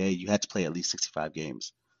 All-NBA, you had to play at least 65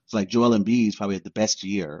 games. So, like, Joel Embiid's probably had the best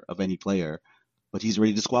year of any player, but he's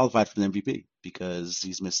already disqualified for the MVP because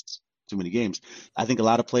he's missed too many games. I think a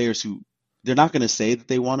lot of players who they're not going to say that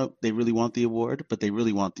they really want the award, but they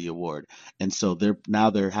really want the award, and so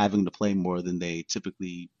they're having to play more than they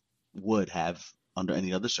typically would have under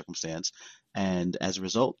any other circumstance, and as a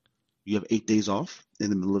result, you have 8 days off in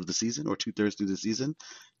the middle of the season or 2/3 through the season.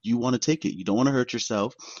 You want to take it. You don't want to hurt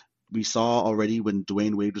yourself. We saw already when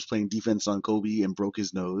Dwayne Wade was playing defense on Kobe and broke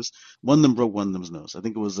his nose. One of them broke one of them's nose. I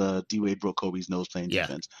think it was D Wade broke Kobe's nose playing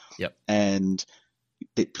defense. Yep. And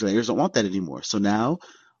players don't want that anymore. So now,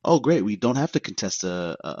 oh great, we don't have to contest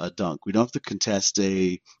a dunk. We don't have to contest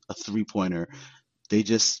a 3-pointer. They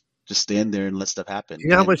just stand there and let stuff happen. You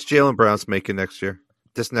know how much Jaylen Brown's making next year?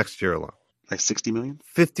 Just next year alone. Like $60 million?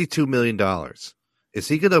 $52 million. Is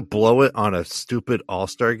he going to blow it on a stupid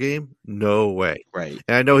All-Star game? No way. Right.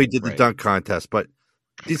 And I know he did the dunk contest, but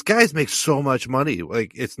these guys make so much money.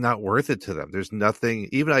 Like, it's not worth it to them. There's nothing.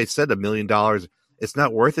 Even I said $1 million. It's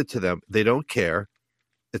not worth it to them. They don't care.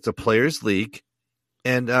 It's a players' league.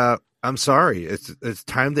 And I'm sorry. It's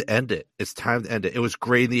time to end it. It's time to end it. It was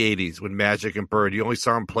great in the 80s when Magic and Bird, you only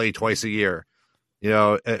saw them play twice a year.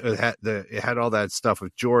 It had all that stuff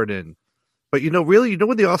with Jordan. But really,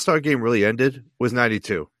 when the All-Star game really ended was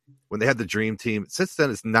 92, when they had the Dream Team. Since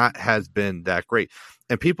then, has been that great.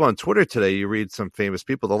 And people on Twitter today, you read some famous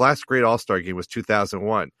people, the last great All-Star game was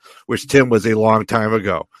 2001, which, Tim, was a long time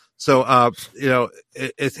ago. So,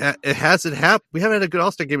 it hasn't happened. We haven't had a good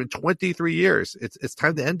All-Star game in 23 years. It's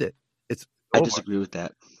time to end it. I disagree with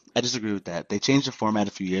that. They changed the format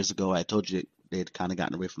a few years ago. I told you they had kind of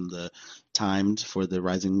gotten away from the timed for the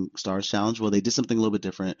Rising Stars Challenge. Well, they did something a little bit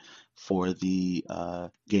different for the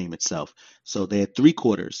game itself. So they had 3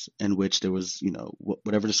 quarters in which there was,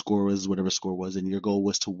 whatever score was, and your goal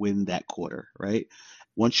was to win that quarter, right?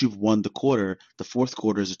 Once you've won the quarter, the 4th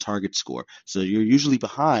quarter is a target score. So you're usually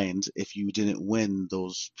behind if you didn't win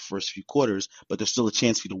those first few quarters, but there's still a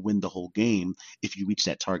chance for you to win the whole game if you reach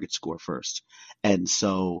that target score first. And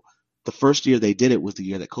so the first year they did it was the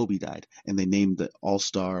year that Kobe died, and they named the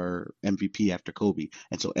All-Star MVP after Kobe.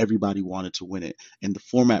 And so everybody wanted to win it. And the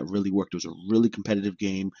format really worked. It was a really competitive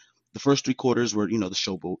game. The first 3 quarters were, the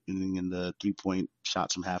showboating and the 3-point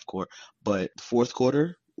shots from half court. But the 4th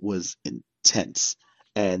quarter was intense.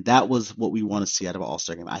 And that was what we want to see out of an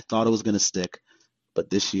All-Star game. I thought it was going to stick, but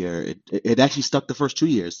this year it actually stuck the first 2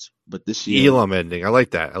 years. But this year, Elam ending. I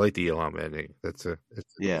like that. I like the Elam ending.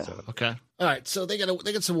 Okay. All right. So they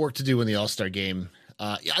got some work to do in the All-Star game.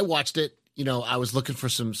 I watched it. I was looking for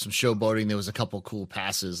some showboating. There was a couple cool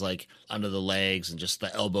passes like under the legs and just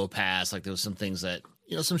the elbow pass. Like there was some things that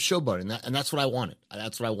some showboating. And that's what I wanted.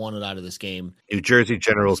 That's what I wanted out of this game. New Jersey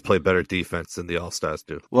Generals play better defense than the All-Stars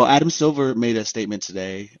do. Well, Adam Silver made a statement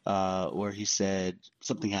today where he said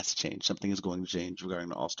something has to change. Something is going to change regarding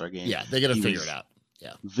the All-Star game. Yeah, they got to figure it out.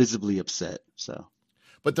 Yeah, visibly upset. So,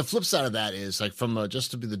 but the flip side of that is like from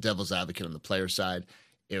just to be the devil's advocate on the player side,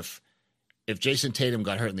 if Jason Tatum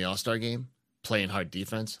got hurt in the All-Star game playing hard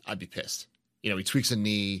defense, I'd be pissed. He tweaks a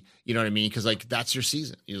knee, you know what I mean? Because, like, that's your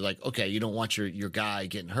season. You're like, okay, you don't want your guy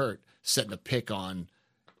getting hurt, setting a pick on,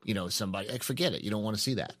 somebody. Like, forget it. You don't want to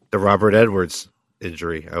see that. The Robert Edwards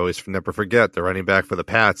injury. I always never forget. The running back for the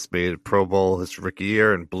Pats made Pro Bowl his rookie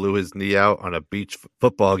year and blew his knee out on a beach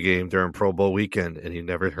football game during Pro Bowl weekend, and he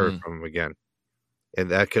never heard from him again.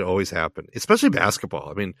 And that could always happen, especially basketball.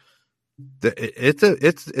 I mean,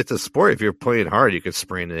 it's a sport. If you're playing hard, you could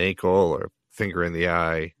sprain an ankle or finger in the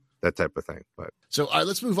eye, that type of thing. But so, all right,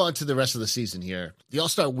 let's move on to the rest of the season here. The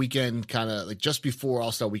All-Star weekend, kind of like just before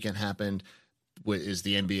All-Star weekend happened, is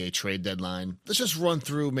the NBA trade deadline. Let's just run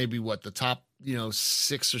through maybe what the top,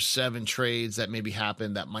 6 or 7 trades that maybe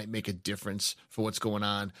happened that might make a difference for what's going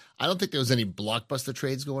on. I don't think there was any blockbuster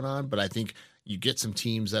trades going on, but I think you get some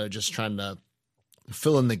teams that are just trying to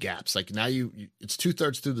fill in the gaps. Like now it's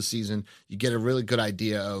 2/3 through the season. You get a really good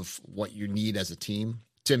idea of what you need as a team.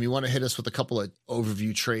 Tim, you want to hit us with a couple of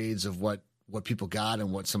overview trades of what people got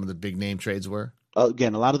and what some of the big name trades were?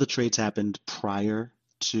 Again, a lot of the trades happened prior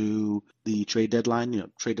to the trade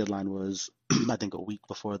deadline. Trade deadline was, I think, a week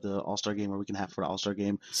before the All-Star game, or week and a half for the All-Star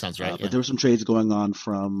game. Sounds right. But there were some trades going on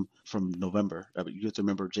from November. You have to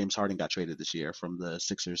remember James Harden got traded this year from the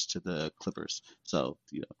Sixers to the Clippers. So,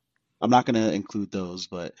 I'm not going to include those,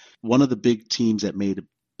 but one of the big teams that made a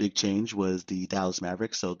big change was the Dallas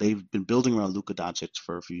Mavericks. So they've been building around Luka Doncic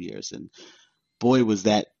for a few years, and boy, was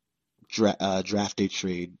that draft day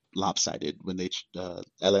trade lopsided when they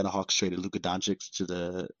Atlanta Hawks traded Luka Doncic to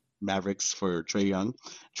the Mavericks for Trae Young.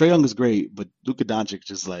 Trae Young is great, but Luka Doncic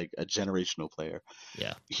is like a generational player.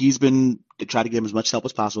 Yeah, he's been trying to give him as much help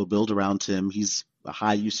as possible, build around him. He's a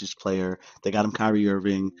high usage player. They got him Kyrie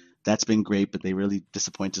Irving. That's been great, but they really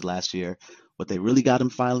disappointed last year. What they really got him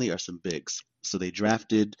finally are some bigs. So they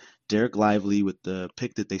drafted Derek Lively with the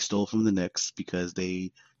pick that they stole from the Knicks because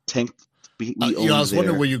they tanked. I was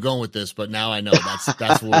wondering where you're going with this, but now I know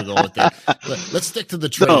that's where we're going with it. Let's stick to the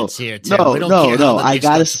trades here, Tim. No. I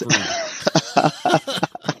gotta.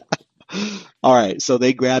 All right, so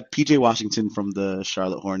they grabbed PJ Washington from the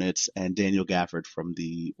Charlotte Hornets and Daniel Gafford from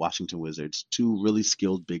the Washington Wizards. 2 really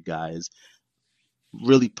skilled big guys.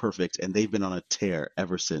 Really perfect, and they've been on a tear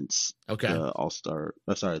ever since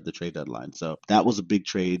the trade deadline. So that was a big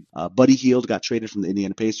trade. Buddy Hield got traded from the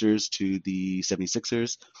Indiana Pacers to the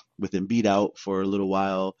 76ers with Embiid out for a little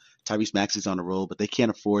while. Tyrese Maxey's on a roll, but they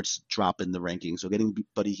can't afford to drop in the rankings. So getting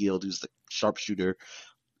Buddy Hield, who's the sharpshooter,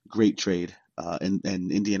 great trade, and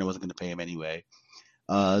Indiana wasn't going to pay him anyway.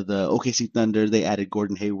 The OKC Thunder, they added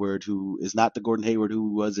Gordon Hayward, who is not the Gordon Hayward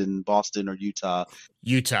who was in Boston or Utah.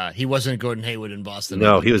 He wasn't Gordon Hayward in Boston.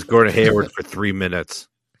 No, he was Gordon Hayward for 3 minutes.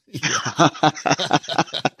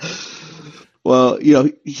 Well,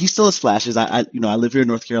 he still has flashes. I live here in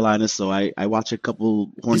North Carolina, so I watch a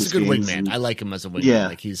couple Hornets games. He's a good wingman. I like him as a wingman. Yeah.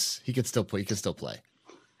 Like he can still play. He can still play.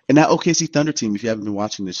 And that OKC Thunder team, if you haven't been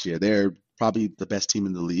watching this year, they're probably the best team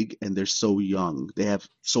in the league, and they're so young. They have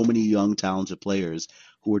so many young, talented players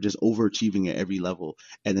who are just overachieving at every level.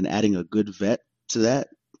 And then adding a good vet to that,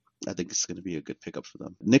 I think it's going to be a good pickup for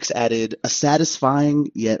them. Knicks added a satisfying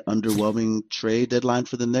yet underwhelming trade deadline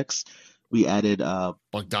for the Knicks. We added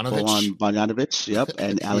Bogdanovic, yep,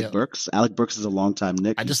 and Alec Burks. Alec Burks is a longtime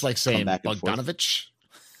Knick. I just like saying Bogdanovic.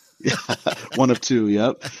 Yeah, one of two,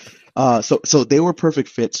 yep. So they were perfect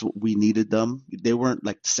fits. We needed them. They weren't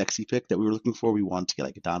like the sexy pick that we were looking for. We wanted to get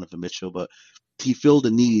like a Donovan Mitchell, but he filled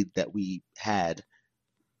a need that we had.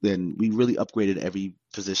 Then we really upgraded every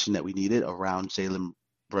position that we needed around Jalen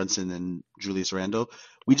Brunson and Julius Randle.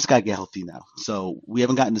 We just got to get healthy now. So we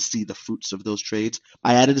haven't gotten to see the fruits of those trades.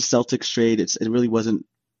 I added a Celtics trade. It really wasn't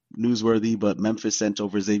newsworthy, but Memphis sent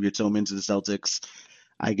over Xavier Tillman to the Celtics.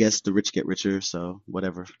 I guess the rich get richer, so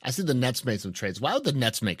whatever. I see the Nets made some trades. Why would the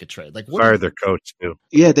Nets make a trade? Like, fire their coach too.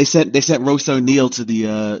 Yeah, they sent Royce O'Neal to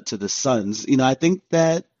the Suns. I think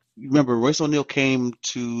that, remember, Royce O'Neal came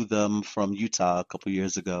to them from Utah a couple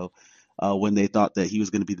years ago when they thought that he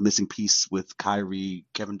was going to be the missing piece with Kyrie,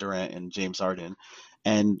 Kevin Durant, and James Harden,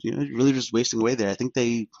 and really just wasting away there. I think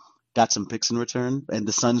they got some picks in return, and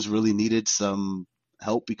the Suns really needed some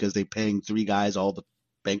help because they're paying 3 guys all the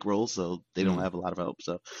bankroll, so they don't have a lot of help.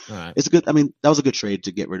 So All right. it's good. I mean, that was a good trade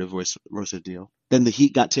to get rid of Royce O'Neal. Then the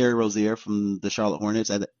Heat got Terry Rozier from the Charlotte Hornets.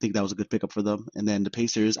 I think that was a good pickup for them. And then the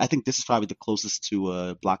Pacers, I think this is probably the closest to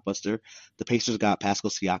a blockbuster. The Pacers got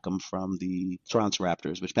Pascal Siakam from the Toronto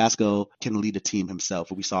Raptors, which Pascal can lead a team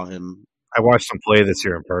himself. We saw him. I watched him play this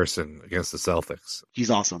year in person against the Celtics. He's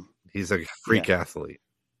awesome. He's a freak athlete.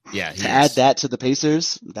 Yeah. To add that to the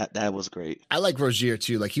Pacers, that was great. I like Rozier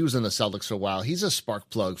too. Like he was in the Celtics for a while. He's a spark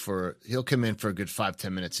plug he'll come in for a good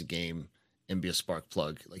 5-10 minutes a game and be a spark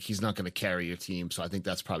plug. Like he's not going to carry your team. So I think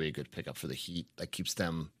that's probably a good pickup for the Heat. That keeps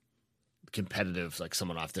them competitive, like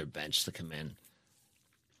someone off their bench to come in.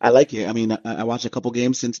 I like it. I mean, I watched a couple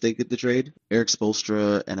games since they did the trade. Eric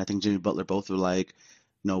Spoelstra and I think Jimmy Butler both were like,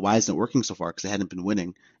 why isn't it working so far? Because they hadn't been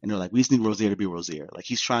winning. And they're like, we just need Rozier to be Rozier. Like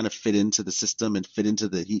he's trying to fit into the system and fit into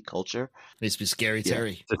the Heat culture. Needs to be scary,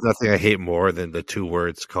 Terry. There's nothing I hate more than the two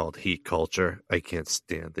words called Heat culture. I can't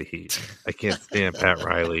stand the Heat. I can't stand Pat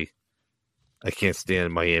Riley. I can't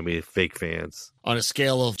stand Miami fake fans. On a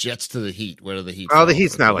scale of Jets to the Heat, where are the Heat? Oh, the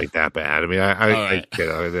Heat's not like that bad. I mean,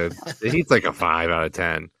 the Heat's like a 5 out of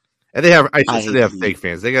 10. And they have fake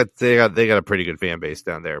fans. They got a pretty good fan base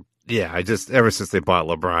down there. Yeah, ever since they bought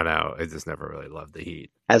LeBron out, I just never really loved the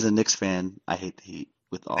Heat. As a Knicks fan, I hate the Heat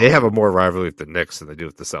with all. They have a more rivalry with the Knicks than they do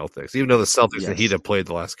with the Celtics, even though the Celtics and Heat have played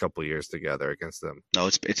the last couple of years together against them. No,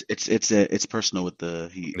 it's personal with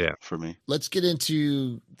the Heat for me. Let's get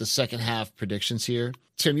into the second half predictions here.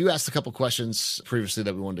 Tim, you asked a couple questions previously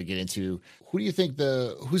that we wanted to get into. Who do you think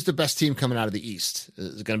who's the best team coming out of the East?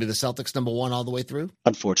 Is it going to be the Celtics number one all the way through?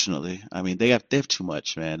 Unfortunately, I mean they have too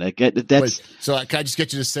much, man. I get that's. Wait, so can I just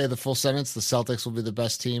get you to say the full sentence? The Celtics will be the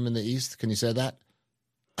best team in the East. Can you say that?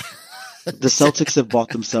 The Celtics have bought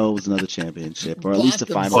themselves another championship, or at least a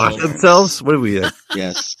final. Bought themselves? What are we?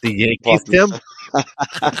 Yes, the Yankees, Tim.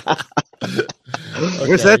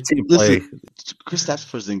 Where's that team play? Listen, Kristaps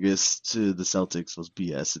Porzingis to the Celtics was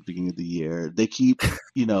BS at the beginning of the year. They keep,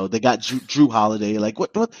 they got Drew Holiday. Like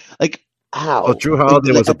what? Like how? Well, Drew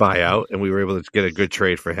Holiday was a buyout, and we were able to get a good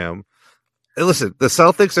trade for him. And listen, the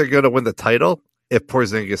Celtics are going to win the title if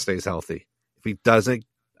Porzingis stays healthy. If he doesn't,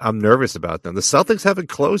 I'm nervous about them. The Celtics haven't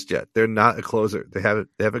closed yet. They're not a closer. They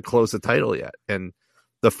haven't closed the title yet. And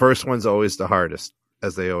the first one's always the hardest,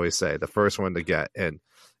 as they always say, the first one to get. And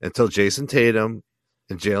until Jason Tatum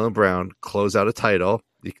and Jaylen Brown close out a title,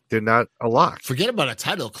 they're not a lock. Forget about a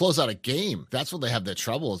title. Close out a game. That's when they have their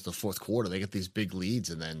trouble is the fourth quarter. They get these big leads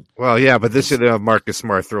and then. Well, yeah, but this year they have Marcus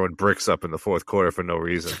Smart throwing bricks up in the fourth quarter for no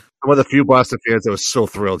reason. I'm one of the few Boston fans that was so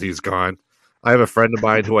thrilled he's gone. I have a friend of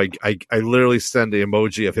mine who I literally send the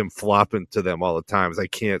emoji of him flopping to them all the time. I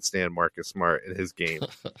can't stand Marcus Smart in his game.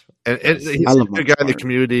 And he's a good guy in the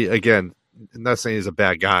community. Again, I'm not saying he's a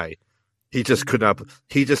bad guy. He just could not.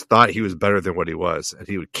 He just thought he was better than what he was, and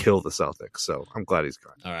he would kill the Celtics. So I'm glad he's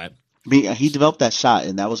gone. All right. I mean, he developed that shot,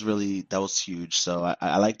 and that was huge. So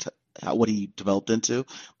I liked what he developed into.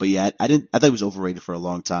 But yeah, I thought he was overrated for a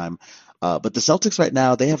long time. But the Celtics right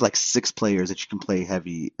now, they have like 6 players that you can play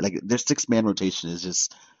heavy. Like their 6-man rotation is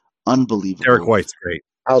just unbelievable. Derek White's great.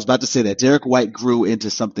 I was about to say that Derek White grew into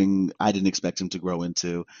something I didn't expect him to grow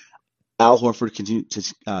into. Al Horford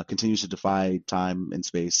continues to defy time and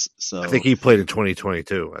space. So I think he played in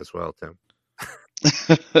 2022 as well, Tim.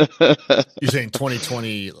 You're saying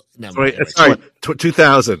 2020? No, sorry,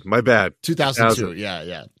 2000. My bad. 2002.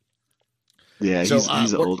 Yeah. Yeah, so,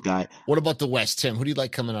 he's an old guy. What about the West, Tim? Who do you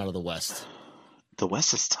like coming out of the West? The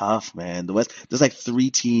West is tough, man. The West, there's like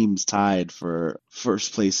 3 teams tied for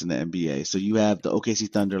first place in the NBA. So you have the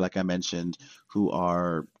OKC Thunder, like I mentioned, who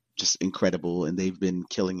are just incredible, and they've been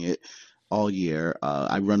killing it all year.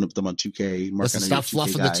 I run up them on 2K. Mark, listen, stop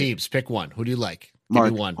fluffing the teams. Pick one. Who do you like?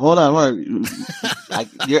 Mark, one. Hold on, Mark.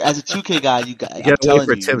 You're as a 2K guy, you got to wait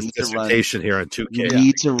for Tim's dissertation here on 2K. You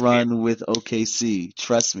need to run with OKC.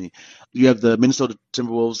 Trust me. You have the Minnesota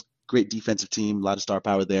Timberwolves, great defensive team, a lot of star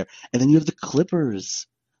power there, and then you have the Clippers.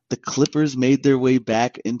 The Clippers made their way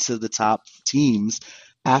back into the top teams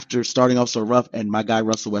after starting off so rough, and my guy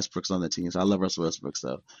Russell Westbrook's on that team, so I love Russell Westbrook.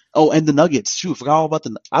 So, and the Nuggets. Shoot, forgot all about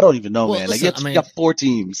I don't even know, man. Listen, like you got 4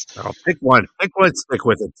 teams. Oh, pick one. Pick one. Stick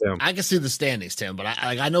with it, Tim. I can see the standings, Tim, but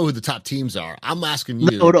I know who the top teams are. I'm asking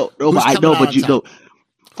you. No. But I know, but you know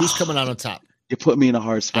who's coming out on top. You put me in a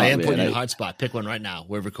hard spot. I am putting you in a hard spot. Pick one right now.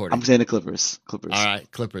 We're recording. I'm saying the Clippers. All right,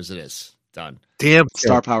 Clippers. It is done. Damn,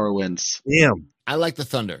 star power wins. Damn. I like the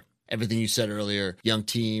Thunder. Everything you said earlier, young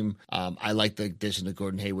team. I like the addition of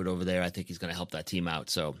Gordon Hayward over there. I think he's going to help that team out.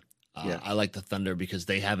 So I like the Thunder because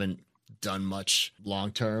they haven't done much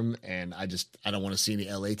long term, and I don't want to see any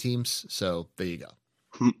LA teams. So there you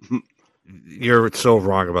go. You're so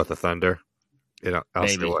wrong about the Thunder. I'll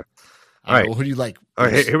say Maybe. what. All right. Well, who do you like? All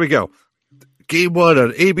right, here we go. Game 1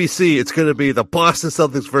 on ABC. It's going to be the Boston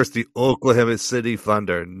Celtics versus the Oklahoma City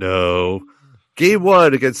Thunder. No. Game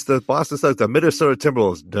 1 against the Boston Celtics, the Minnesota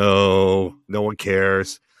Timberwolves. No one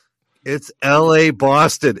cares. It's LA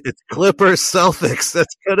Boston. It's Clippers Celtics.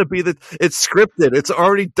 That's going to be it's scripted. It's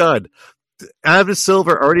already done. Adam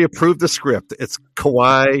Silver already approved the script. It's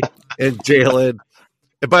Kawhi and Jalen.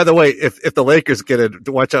 And by the way, if the Lakers get it,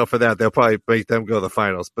 watch out for that. They'll probably make them go to the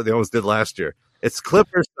finals, but they almost did last year. It's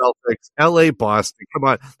Clippers, Celtics, LA, Boston. Come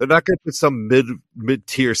on, they're not going to put some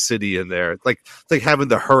mid-tier city in there. It's like having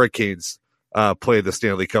the Hurricanes play the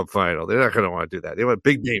Stanley Cup final. They're not going to want to do that. They want a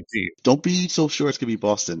big name team. Don't be so sure it's going to be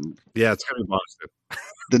Boston. Yeah, it's going to be Boston.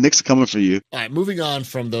 The Knicks are coming for you. All right, moving on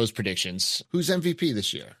from those predictions. Who's MVP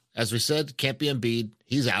this year? As we said, can't be Embiid.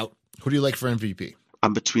 He's out. Who do you like for MVP?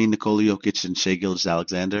 I'm between Nikola Jokic and Shai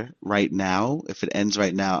Gilgeous-Alexander. Right now, if it ends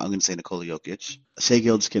right now, I'm going to say Nikola Jokic.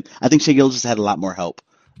 I think Shai Gilgeous had a lot more help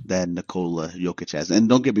than Nikola Jokic has. And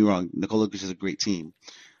don't get me wrong, Nikola Jokic is a great team,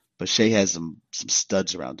 but Shai has some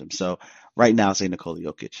studs around him. So right now, I'll say Nikola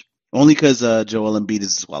Jokic. Only because Joel Embiid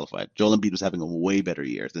is disqualified. Joel Embiid was having a way better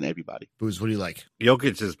year than everybody. Booze, what do you like?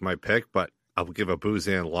 Jokic is my pick, but I'll give a Booze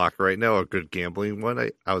and lock right now, a good gambling one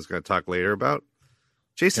I was going to talk later about.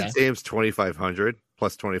 Jason Tatum's 2,500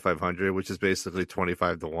 plus 2,500, which is basically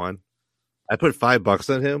 25 to 1. I put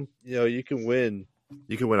 $5 on him. You can win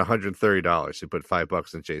 $130. You put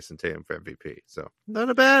 $5 on Jason Tatum for MVP. So not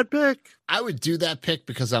a bad pick. I would do that pick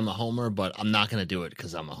because I'm a homer, but I'm not going to do it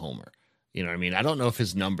because I'm a homer. You know what I mean? I don't know if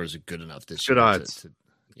his numbers are good enough this year. Good odds.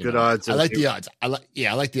 Good odds. I like the odds. I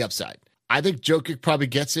like the upside. I think Jokic probably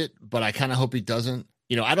gets it, but I kind of hope he doesn't.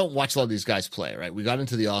 I don't watch a lot of these guys play, right? We got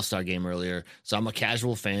into the All-Star game earlier, so I'm a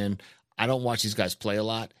casual fan. I don't watch these guys play a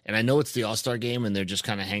lot, and I know it's the All-Star game, and they're just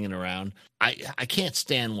kind of hanging around. I can't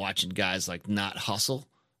stand watching guys like not hustle,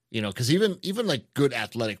 because even like good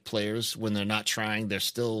athletic players, when they're not trying, they're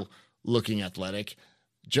still looking athletic.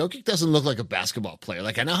 Jokic doesn't look like a basketball player.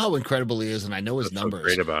 Like, I know how incredible he is, and I know his numbers. So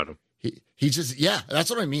great about him. He just, that's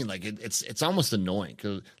what I mean. Like, it's almost annoying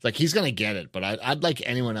because, like, he's gonna get it, but I'd like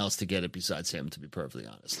anyone else to get it besides him, to be perfectly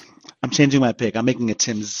honest. I'm changing my pick. I'm making a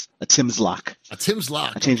Tim's lock. A Tim's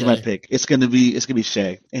lock. I'm changing my pick. It's gonna be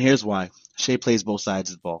Shai, and here's why. Shai plays both sides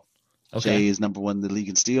of the ball. Okay. Shai is number 1 in the league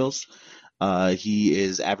in steals. He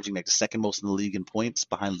is averaging like the second most in the league in points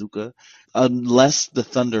behind Luka. Unless the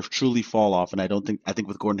Thunder truly fall off, and I think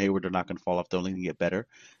with Gordon Hayward they're not going to fall off. They're only going to get better.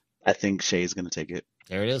 I think Shai is going to take it.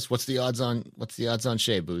 There it is. What's the odds on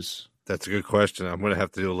Shai, Booze? That's a good question. I'm going to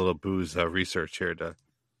have to do a little Booze research here to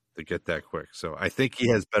get that quick. So I think he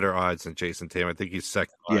has better odds than Jason Tatum. I think he's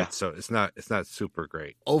second odds, so it's not super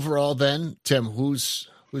great. Overall, then, Tim, who's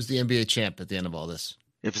the NBA champ at the end of all this?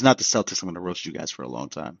 If it's not the Celtics, I'm going to roast you guys for a long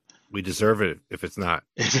time. We deserve it if it's not.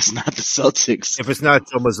 If it's not the Celtics. If it's not,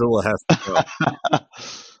 Joe Mazzulla has to go.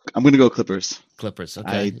 I'm going to go Clippers. Clippers,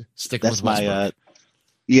 okay. Stick with Westbrook.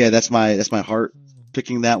 That's my heart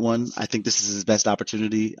picking that one. I think this is his best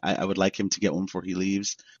opportunity. I would like him to get one before he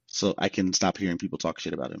leaves so I can stop hearing people talk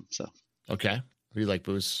shit about him. So okay. Who do you like,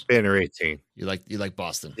 Booze? Banner 18. You like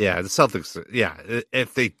Boston. Yeah, the Celtics. Yeah,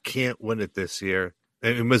 if they can't win it this year,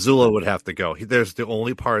 I mean, Mazzulla would have to go. There's the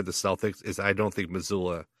only part of the Celtics is I don't think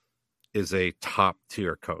Mazzulla is a top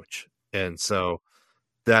tier coach. And so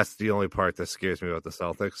that's the only part that scares me about the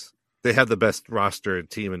Celtics. They have the best roster and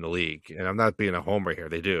team in the league. And I'm not being a homer here.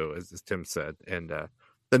 They do, as Tim said. And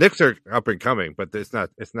the Knicks are up and coming, but it's not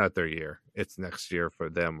their year. It's next year for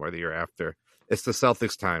them or the year after. It's the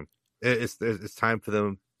Celtics' time. It's time for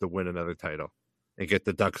them to win another title and get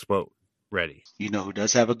the Ducks boat ready. You know who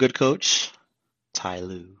does have a good coach? Ty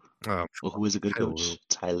Lue. Well, who is a good coach?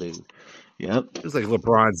 Ty Lue. Yep. It was like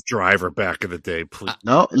LeBron's driver back in the day. Please.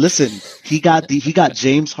 No, listen. He got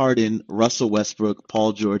James Harden, Russell Westbrook,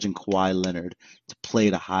 Paul George, and Kawhi Leonard to play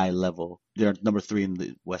at a high level. They're number 3 in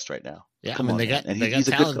the West right now. Yeah, they got a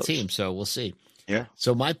talented team, so we'll see. Yeah.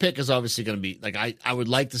 So my pick is obviously going to be like I would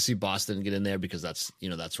like to see Boston get in there because that's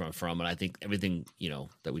where I'm from, and I think everything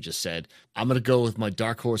that we just said. I'm going to go with my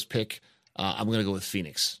dark horse pick. I'm going to go with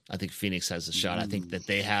Phoenix. I think Phoenix has a shot. I think that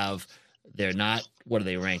they're not, what are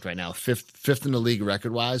they ranked right now? Fifth in the league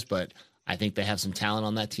record wise, but I think they have some talent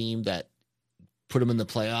on that team that put them in the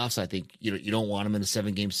playoffs. I think you don't want them in a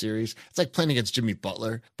 7-game series. It's like playing against Jimmy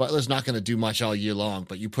Butler. Butler's not going to do much all year long,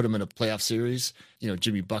 but you put him in a playoff series,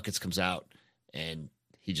 Jimmy Buckets comes out and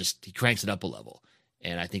he cranks it up a level.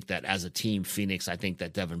 And I think that as a team, Phoenix, I think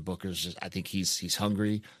that Devin Booker's I think he's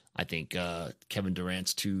hungry. I think Kevin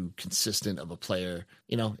Durant's too consistent of a player.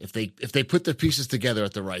 If they put the pieces together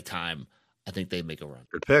at the right time, I think they make a run.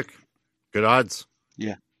 Good pick. Good odds.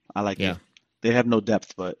 Yeah, I like it. They have no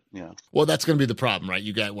depth, but yeah. Well, that's going to be the problem, right?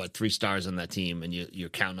 You got 3 stars on that team, and you're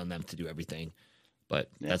counting on them to do everything. But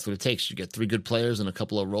that's what it takes. You get 3 good players and a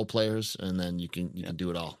couple of role players, and then you can do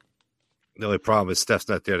it all. The only problem is Steph's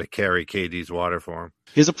not there to carry KD's water for him.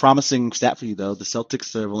 Here's a promising stat for you, though. The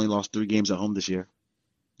Celtics have only lost 3 games at home this year.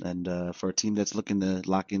 And for a team that's looking to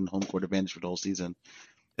lock in home court advantage for the whole season.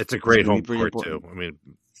 It's a great home court, important. too. I mean,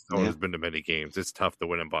 no one's been to many games. It's tough to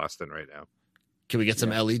win in Boston right now. Can we get some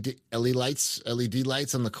LED lights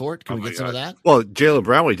on the court? Can we get some of that? Well, Jaylen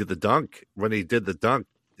Brown, when he did the dunk,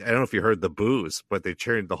 I don't know if you heard the boos, but they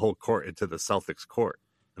turned the whole court into the Celtics court,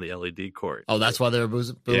 and the LED court. Oh, that's why they were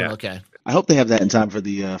booing? Yeah. Okay. I hope they have that in time for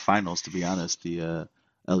the finals, to be honest, the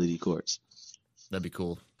LED courts. That'd be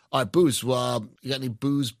cool. All right, Booze. Well, you got any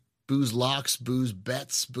booze locks, booze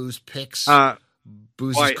bets, booze picks?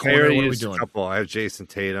 Booze's corner. What are we doing? A couple. I have Jason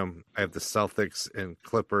Tatum. I have the Celtics and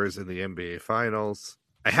Clippers in the NBA Finals.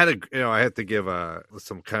 I had to give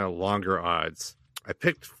some kind of longer odds. I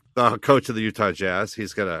picked the coach of the Utah Jazz.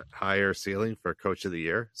 He's got a higher ceiling for Coach of the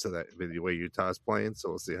Year, so that the way Utah's playing. So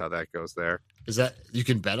we'll see how that goes there. Is that you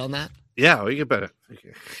can bet on that? Yeah, we can bet it.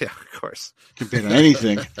 Yeah, of course. You can bet on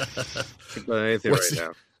anything. Can bet on anything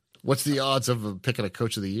now. What's the odds of picking a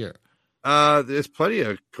Coach of the Year? There's plenty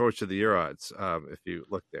of Coach of the Year odds. If you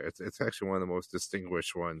look there, it's actually one of the most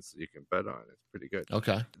distinguished ones you can bet on. It's pretty good.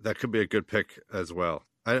 Okay, that could be a good pick as well.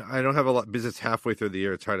 I don't have a lot because it's halfway through the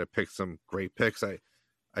year trying to pick some great picks.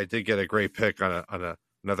 I did get a great pick on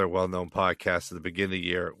another well-known podcast at the beginning of the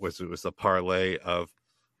year. It was the parlay of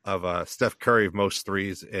Steph Curry most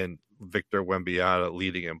threes and Victor Wembanyama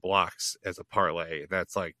leading in blocks as a parlay.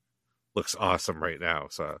 That's looks awesome right now.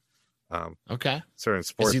 So. Okay. Certain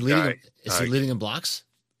sports is he leading in blocks?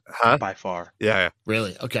 Huh? By far. Yeah.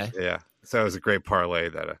 Really? Okay. Yeah. So it was a great parlay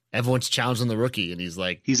that everyone's challenging the rookie, and he's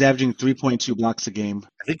averaging 3.2 blocks a game.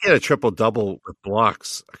 I think he had a triple double with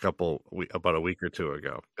blocks about a week or two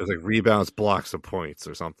ago. It was rebounds, blocks, and points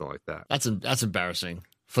or something like that. That's embarrassing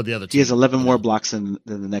for the other team. He has 11 more blocks than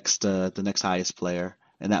the next highest player,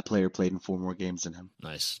 and that player played in 4 more games than him.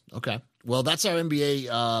 Nice. Okay. Well, that's our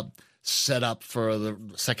NBA set up for the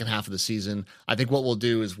second half of the season. I think what we'll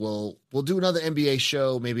do is we'll do another NBA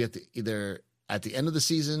show maybe either at the end of the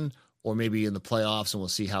season or maybe in the playoffs, and we'll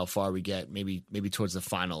see how far we get. Maybe towards the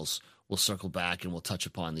finals, we'll circle back and we'll touch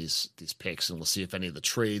upon these picks, and we'll see if any of the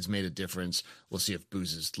trades made a difference. We'll see if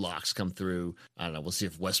Booze's locks come through. I don't know. We'll see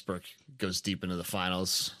if Westbrook goes deep into the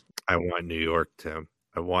finals. I want New York, Tim.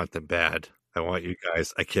 I want them bad. I want you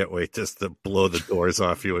guys. I can't wait just to blow the doors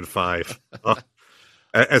off you in 5.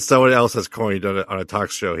 As someone else has coined on a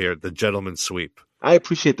talk show here, the gentleman's sweep. I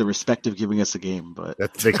appreciate the respect of giving us a game, but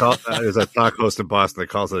they call there's a talk host in Boston that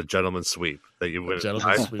calls it a gentleman's sweep. That you win.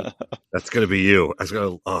 Gentleman's sweep. That's going to be you. It's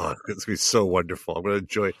going to be so wonderful. I'm going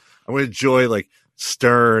to enjoy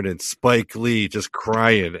Stern and Spike Lee just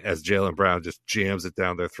crying as Jaylen Brown just jams it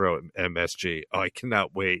down their throat in MSG. Oh, I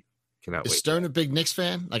cannot wait. Is Stern a big Knicks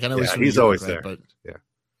fan? I know he's always there. But yeah.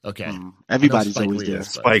 Okay. Everybody's always there.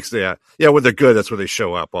 Spike's, yeah. Yeah, when they're good, that's where they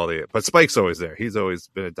show up. But Spike's always there. He's always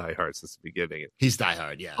been a diehard since the beginning. He's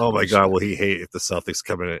diehard, yeah. Oh, my God, will he hate if the Celtics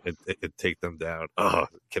come in and take them down? Oh,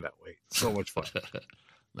 cannot wait. So much fun.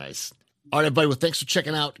 Nice. All right, everybody. Well, thanks for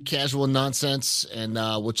checking out Casual Nonsense, and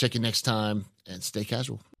we'll check you next time, and stay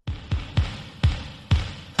casual.